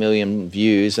 1.5 million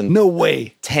views. And no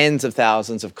way. Tens of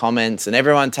thousands of comments and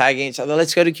everyone tagging each other.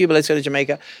 Let's go to Cuba. Let's go to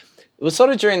Jamaica. It was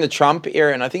sort of during the Trump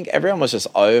era, and I think everyone was just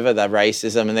over the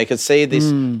racism, and they could see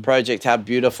this project, how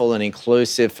beautiful and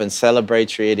inclusive and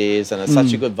celebratory it is, and it's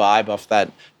such a good vibe off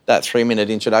that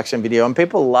 3-minute introduction video, and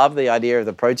people love the idea of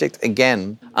the project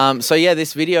again.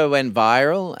 This video went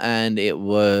viral, and it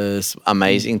was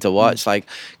amazing to watch,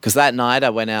 because that night I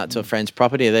went out to a friend's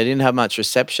property. They didn't have much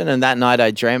reception, and that night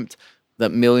I dreamt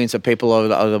that millions of people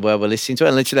all over the world were listening to it.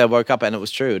 And literally I woke up and it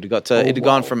was true. It had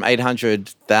gone from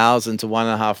 800,000 to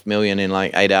 1.5 million in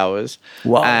 8 hours.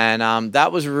 Wow. And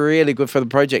that was really good for the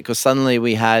project, because suddenly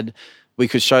we could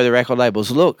show the record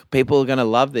labels, look, people are going to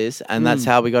love this. And that's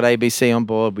how we got ABC on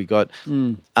board. We got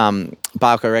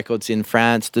Barco Records in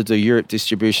France to do Europe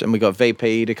distribution. We got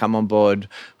VP to come on board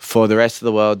for the rest of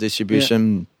the world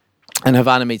distribution. Yeah. And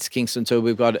Havana Meets Kingston too.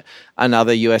 We've got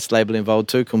another US label involved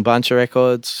too, Kumbancha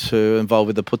Records, who are involved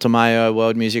with the Putumayo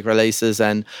world music releases.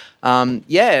 And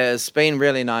it's been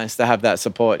really nice to have that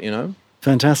support,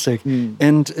 Fantastic.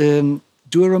 And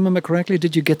do I remember correctly,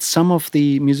 did you get some of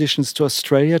the musicians to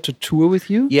Australia to tour with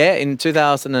you? Yeah, in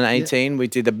 2018 we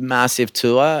did a massive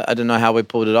tour. I don't know how we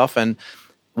pulled it off, and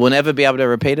we'll never be able to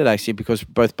repeat it, actually, because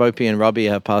both Bopey and Robbie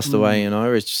have passed away,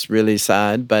 It's just really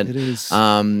sad. But it is.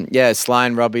 Sly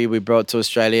and Robbie we brought to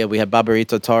Australia. We had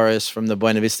Barbarito Torres from the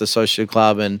Buena Vista Social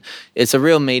Club, and it's a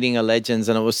real meeting of legends,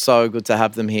 and it was so good to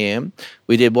have them here.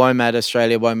 We did WOMAD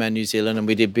Australia, WOMAD New Zealand, and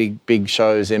we did big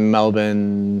shows in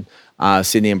Melbourne,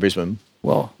 Sydney and Brisbane.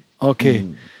 Wow. Okay.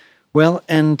 Well,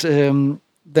 and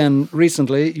then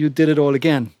recently you did it all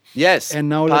again. Yes. And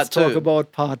now let's talk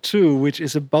about part 2, which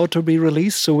is about to be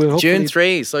released. So we're June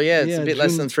 3. So it's a bit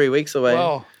less than 3 weeks away.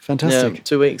 Wow. Fantastic. Yeah,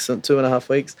 2 weeks, 2.5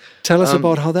 weeks. Tell us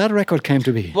about how that record came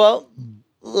to be. Well,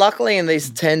 luckily in these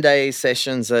 10-day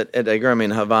sessions at Egram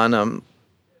in Havana,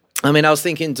 I was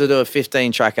thinking to do a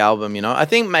 15-track album, I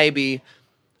think maybe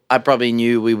I probably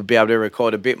knew we would be able to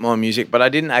record a bit more music, but I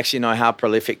didn't actually know how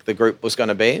prolific the group was going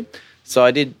to be. So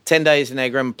I did 10 days in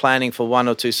Egram, planning for 1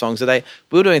 or 2 songs a day.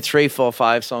 We were doing 3, 4,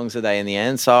 5 songs a day in the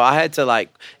end. So I had to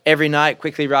every night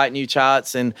quickly write new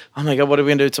charts and, oh my God, what are we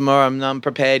going to do tomorrow? I'm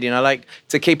unprepared,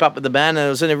 to keep up with the band. And it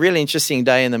was a really interesting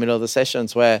day in the middle of the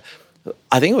sessions where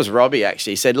I think it was Robbie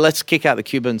actually said, let's kick out the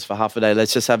Cubans for half a day.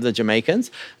 Let's just have the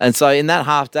Jamaicans. And so in that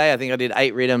half day, I think I did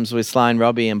 8 rhythms with Sly and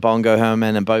Robbie and Bongo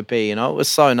Herman and Bo P. It was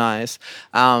so nice.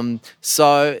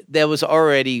 So there was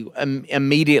already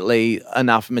immediately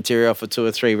enough material for 2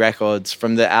 or 3 records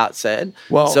from the outset.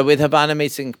 Wow. So with Havana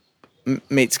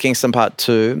Meets Kingston Part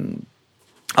 2,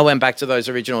 I went back to those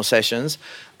original sessions,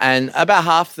 and about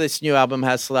half this new album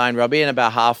has Sly and Robbie, and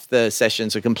about half the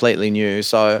sessions are completely new.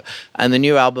 So, and the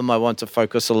new album, I want to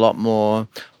focus a lot more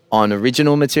on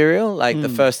original material. The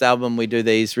first album, we do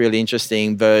these really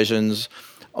interesting versions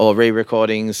or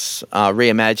re-recordings,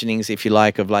 reimaginings, if you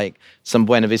like, of some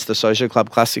Buena Vista Social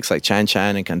Club classics like Chan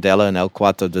Chan and Candela and El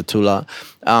Cuarto de Tula.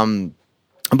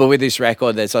 But with this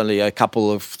record, there's only a couple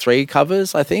of 3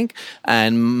 covers, I think,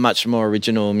 and much more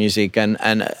original music and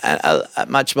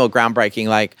much more groundbreaking.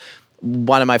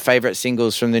 one of my favorite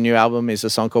singles from the new album is a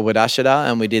song called Wadashada,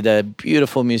 and we did a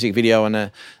beautiful music video on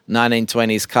a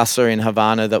 1920s casa in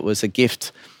Havana that was a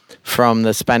gift from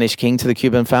the Spanish king to the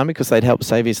Cuban family because they'd helped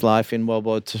save his life in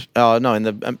in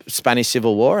the Spanish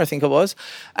Civil War, I think it was.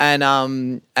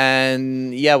 And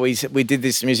yeah, we did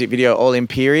this music video all in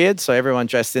period, so everyone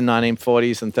dressed in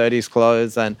 1940s and 30s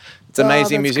clothes, and it's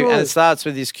amazing music. Cool. And it starts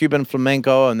with this Cuban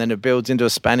flamenco, and then it builds into a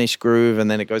Spanish groove, and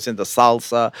then it goes into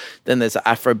salsa. Then there's an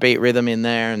Afrobeat rhythm in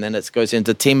there, and then it goes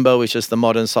into timba, which is the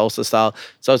modern salsa style.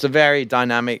 So it's a very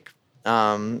dynamic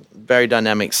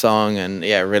song, and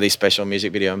yeah, really special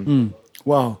music video.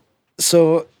 Wow.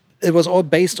 So it was all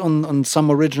based on some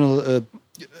original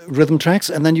rhythm tracks,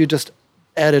 and then you just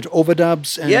added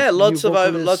overdubs and lots of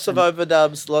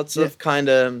overdubs, lots of kind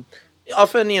of,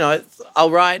 often,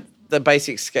 I'll write the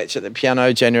basic sketch at the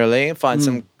piano generally and find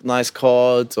some nice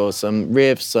chords or some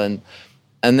riffs,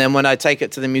 and then when I take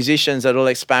it to the musicians, it'll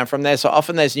expand from there. So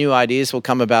often there's new ideas will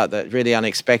come about that really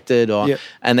unexpected,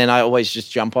 and then I always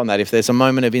just jump on that. If there's a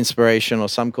moment of inspiration or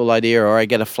some cool idea, or I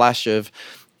get a flash of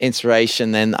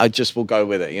inspiration, then I just will go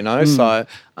with it, So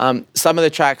some of the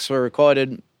tracks were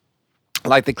recorded,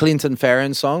 like the Clinton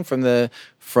Ferrin song from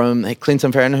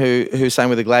Clinton Ferrin, who sang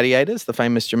with the Gladiators, the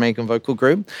famous Jamaican vocal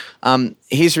group.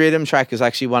 His rhythm track is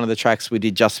actually one of the tracks we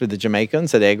did just with the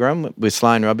Jamaicans at Egram with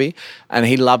Sly and Robbie, and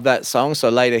he loved that song. So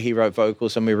later he wrote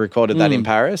vocals, and we recorded that in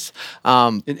Paris.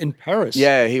 In Paris?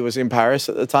 Yeah, he was in Paris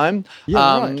at the time.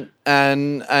 Yeah, right.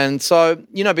 And so,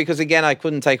 because again, I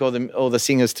couldn't take all the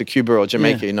singers to Cuba or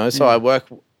Jamaica, so I work,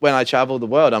 when I travel the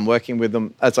world, I'm working with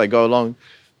them as I go along.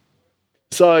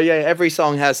 So yeah, every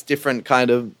song has different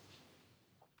kind of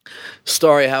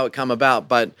story how it come about,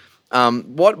 but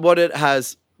what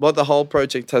the whole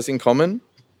project has in common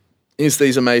is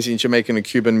these amazing Jamaican and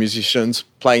Cuban musicians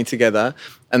playing together,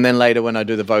 and then later when I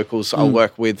do the vocals, I'll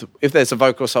work with, if there's a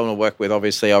vocalist I want to work with,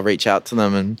 obviously I'll reach out to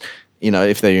them, and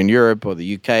if they're in Europe or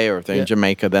the UK or if they're in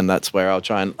Jamaica, then that's where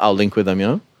I'll link with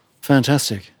them.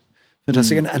 Fantastic.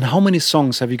 And how many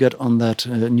songs have you got on that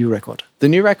new record? The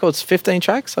new record's 15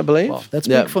 tracks, I believe. Wow, that's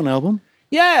big for an album.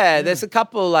 Yeah, there's a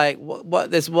couple,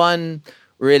 there's one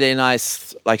really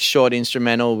nice, short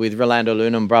instrumental with Rolando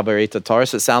Luna and Barbarita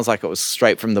Torres. It sounds like it was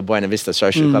straight from the Buena Vista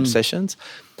Social Club sessions.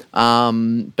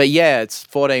 But yeah, it's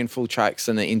 14 full tracks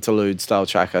and an interlude style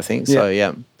track, I think. So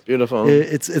yeah, beautiful.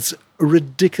 It's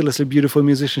ridiculously beautiful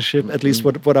musicianship, at least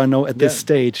what I know at this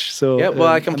stage. So yeah, well,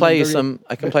 I can play you some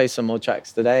more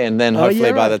tracks today, and then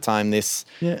hopefully by the time this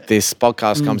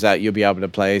podcast comes out, you'll be able to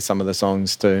play some of the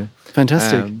songs too.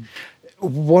 Fantastic.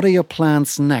 What are your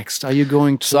plans next? Are you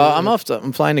going to? So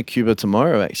I'm flying to Cuba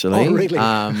tomorrow, actually. Oh, really?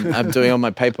 I'm doing all my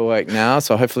paperwork now,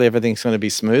 so hopefully everything's going to be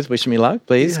smooth. Wish me luck,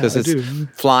 please, because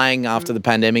flying after the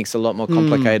pandemic's a lot more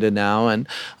complicated now. And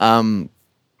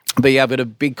but yeah, I've got a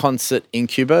big concert in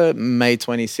Cuba, May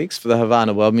 26th for the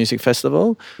Havana World Music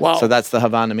Festival. Wow. So that's the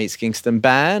Havana Meets Kingston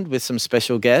band with some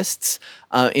special guests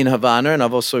in Havana, and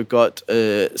I've also got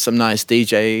some nice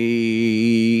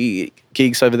DJ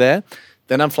gigs over there.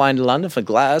 Then I'm flying to London for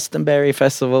Glastonbury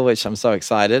Festival, which I'm so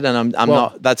excited. And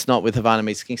that's not with Havana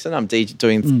Meets Kingston. I'm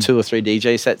doing 2 or 3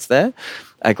 DJ sets there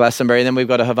at Glastonbury. Then we've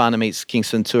got a Havana Meets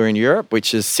Kingston tour in Europe,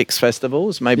 which is 6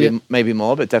 festivals, maybe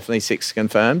more, but definitely 6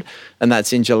 confirmed. And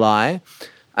that's in July.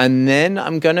 And then I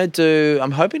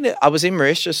was in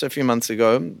Mauritius a few months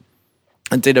ago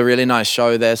and did a really nice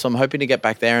show there. So I'm hoping to get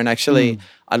back there. And actually,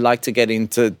 I'd like to get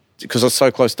into, because I'm so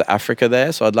close to Africa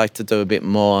there, so I'd like to do a bit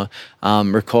more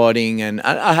recording. And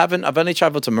I've only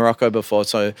traveled to Morocco before,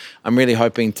 so I'm really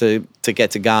hoping to get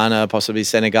to Ghana, possibly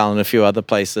Senegal, and a few other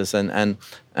places, and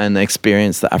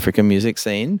experience the African music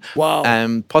scene. Wow!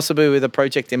 And possibly with a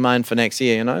project in mind for next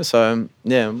year, So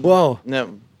yeah. Wow. Yeah.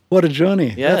 What a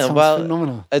journey. Yeah, that sounds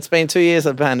phenomenal. It's been 2 years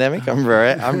of pandemic. I'm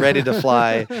ready to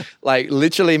fly,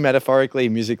 literally, metaphorically,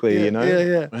 musically,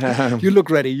 Yeah. You look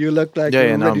ready. You look like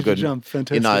you're ready to jump.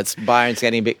 Fantastic. Byron's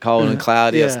getting a bit cold and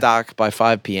cloudy. It's dark by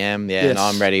 5 p.m. Yeah, and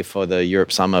I'm ready for the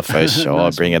Europe summer for sure.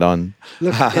 Nice. Bring it on.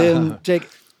 Look, Jake,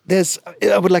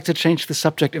 I would like to change the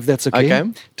subject if that's okay.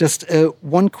 Okay. Just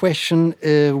one question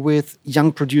with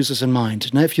young producers in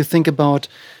mind. Now, if you think about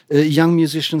young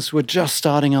musicians who are just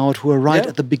starting out, who are right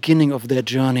at the beginning of their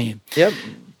journey. Yep.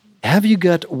 Have you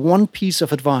got one piece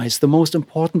of advice, the most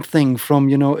important thing from,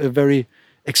 a very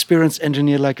experienced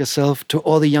engineer like yourself to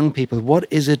all the young people? What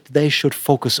is it they should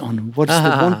focus on? What's the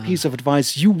one piece of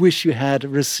advice you wish you had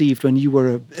received when you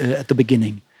were at the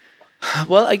beginning?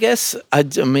 Well, I guess, I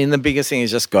mean, the biggest thing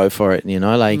is just go for it,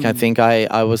 Like, I think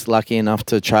I was lucky enough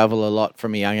to travel a lot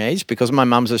from a young age because my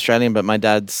mum's Australian, but my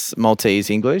dad's Maltese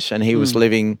English, and he was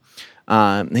living,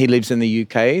 he lives in the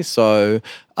UK. So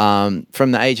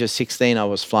from the age of 16, I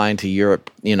was flying to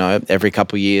Europe, every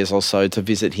couple of years or so to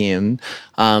visit him.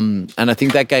 And I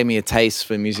think that gave me a taste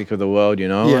for music of the world,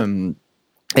 and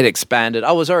it expanded.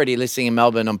 I was already listening in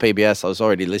Melbourne on PBS. I was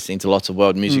already listening to lots of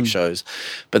world music shows.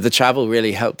 But the travel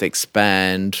really helped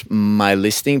expand my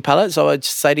listening palette. So I'd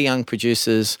just say to young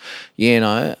producers,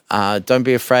 don't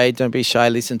be afraid, don't be shy.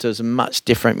 Listen to as much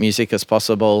different music as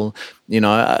possible.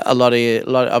 A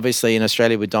lot obviously in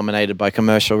Australia we're dominated by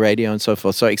commercial radio and so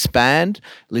forth. So expand,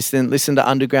 listen to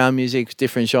underground music,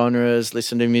 different genres,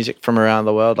 listen to music from around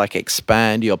the world, like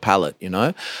expand your palette,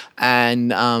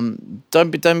 And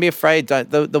don't be afraid.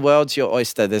 The world's your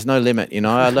oyster. There's no limit,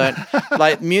 I learned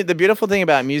the beautiful thing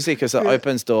about music is it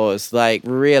opens doors. Like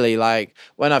really, like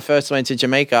when I first went to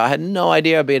Jamaica, I had no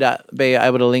idea I'd be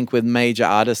able to link with major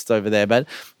artists over there. But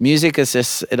music is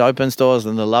just, it opens doors,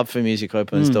 and the love for music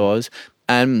opens doors.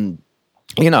 And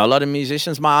a lot of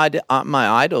musicians, my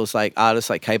idols, like artists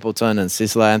like Capleton and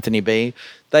Sizzler, Anthony B,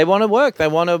 they want to work. They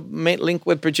want to link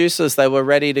with producers. They were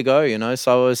ready to go,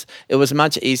 So it was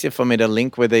much easier for me to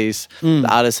link with these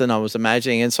artists than I was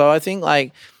imagining. And so I think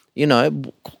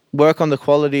work on the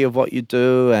quality of what you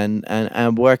do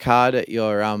and work hard at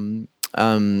your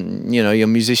your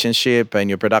musicianship and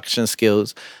your production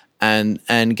skills. And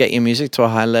get your music to a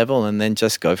high level, and then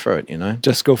just go for it,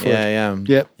 Just go for it.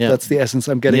 Yeah. That's the essence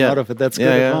I'm getting out of it. That's good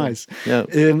advice. Yeah.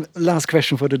 Last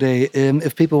question for today.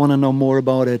 If people want to know more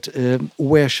about it,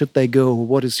 where should they go?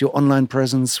 What is your online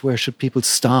presence? Where should people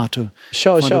start to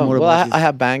Sure. find out more well, about I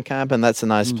have Bandcamp, and that's a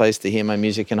nice place to hear my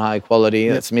music in high quality.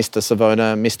 That's MISTA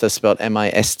Savona, MISTA spelled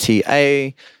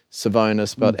MISTA. Savona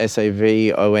spelled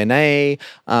SAVONA.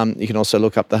 You can also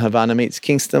look up the Havana Meets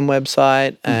Kingston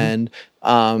website, and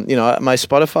my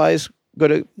Spotify's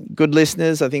got good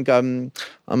listeners. I think I'm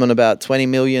on about 20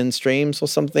 million streams or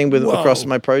something across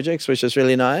my projects, which is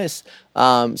really nice.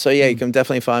 You can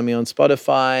definitely find me on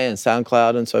Spotify and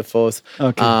SoundCloud and so forth.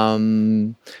 Okay.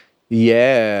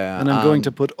 And I'm going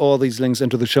to put all these links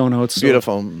into the show notes. So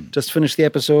beautiful. Just finish the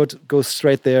episode, go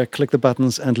straight there, click the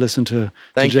buttons, and listen to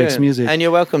Jake's music. And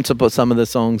you're welcome to put some of the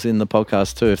songs in the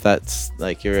podcast too, if that's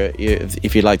like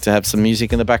if you'd like to have some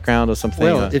music in the background or something.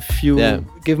 Well, if you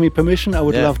give me permission, I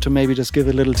would love to maybe just give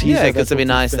a little teaser. Yeah, because it'd be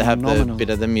nice to have the bit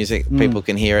of the music. People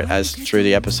can hear it as through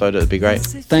the episode. It'd be great.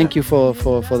 Thank you for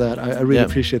that. I really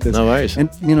appreciate this. No worries. And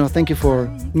thank you for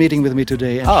meeting with me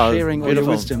today and sharing all your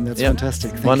wisdom. That's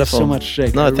fantastic. Thank you so much,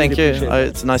 Jake. No, thank you.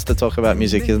 It's nice to talk about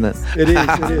music, isn't it? It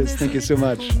is. Thank you so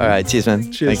much. All right, cheers,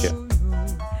 man. Cheers. Thank you.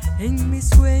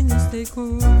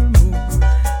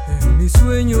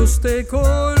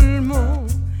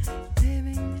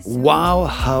 Wow,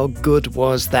 how good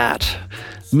was that?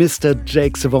 Mr.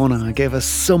 Jake Savona gave us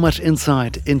so much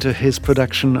insight into his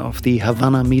production of the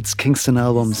Havana Meets Kingston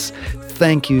albums.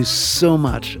 Thank you so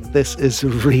much. This is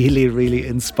really, really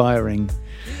inspiring.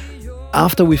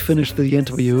 After we finished the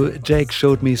interview, Jake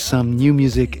showed me some new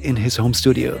music in his home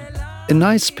studio. A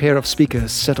nice pair of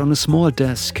speakers sat on a small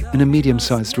desk in a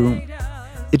medium-sized room.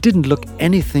 It didn't look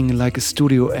anything like a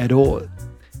studio at all.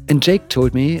 And Jake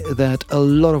told me that a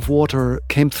lot of water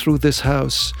came through this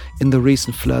house in the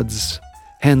recent floods,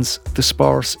 hence the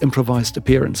sparse improvised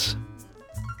appearance.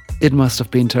 It must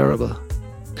have been terrible.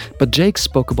 But Jake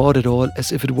spoke about it all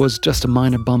as if it was just a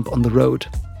minor bump on the road.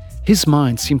 His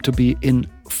mind seemed to be in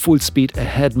full speed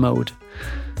ahead mode.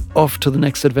 Off to the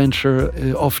next adventure,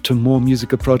 off to more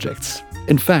musical projects.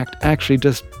 In fact, actually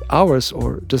just hours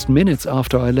or just minutes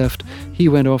after I left, he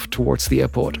went off towards the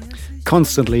airport,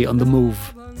 constantly on the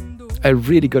move. I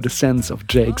really got a sense of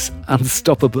Jake's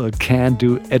unstoppable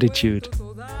can-do attitude.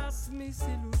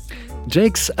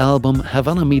 Jake's album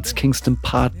Havana Meets Kingston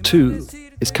Part 2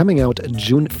 is coming out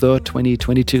June 3rd,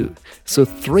 2022. So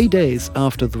 3 days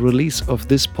after the release of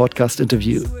this podcast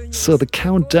interview. So the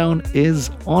countdown is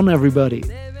on, everybody.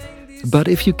 But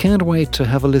if you can't wait to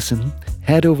have a listen,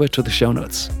 head over to the show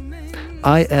notes.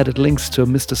 I added links to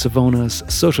Mr. Savona's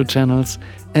social channels,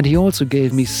 and he also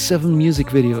gave me 7 music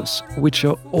videos, which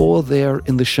are all there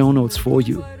in the show notes for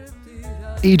you.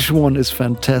 Each one is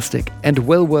fantastic and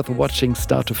well worth watching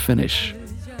start to finish.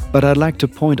 But I'd like to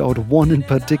point out one in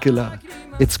particular.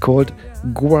 It's called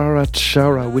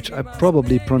Guarachara, which I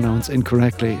probably pronounce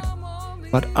incorrectly.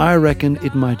 But I reckon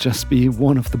it might just be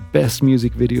one of the best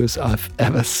music videos I've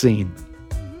ever seen.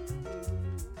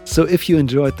 So if you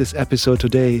enjoyed this episode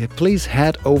today, please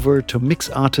head over to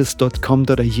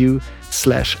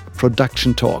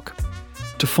mixartist.com.au/production talk.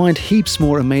 to find heaps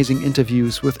more amazing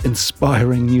interviews with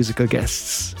inspiring musical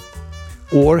guests.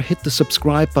 Or hit the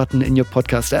subscribe button in your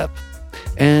podcast app.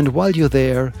 And while you're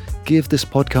there, give this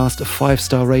podcast a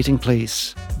 5-star rating,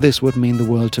 please. This would mean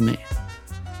the world to me.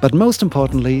 But most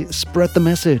importantly, spread the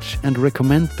message and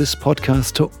recommend this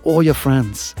podcast to all your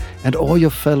friends and all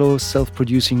your fellow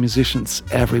self-producing musicians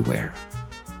everywhere.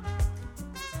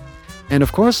 And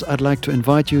of course, I'd like to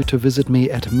invite you to visit me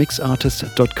at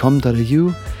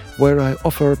mixartist.com.au, where I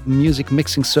offer music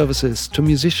mixing services to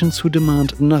musicians who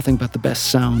demand nothing but the best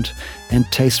sound and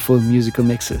tasteful musical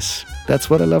mixes. That's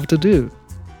what I love to do.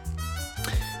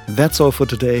 That's all for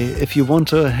today. If you want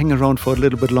to hang around for a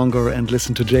little bit longer and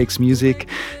listen to Jake's music,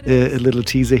 a little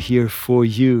teaser here for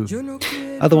you.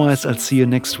 Otherwise, I'll see you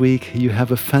next week. You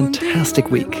have a fantastic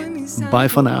week. Bye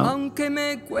for now.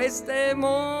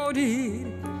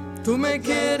 Tú me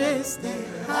quieres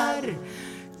dejar,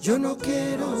 yo no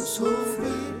quiero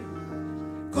sufrir.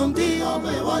 Contigo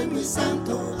me voy, mi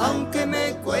santo, aunque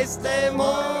me cueste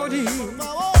morir.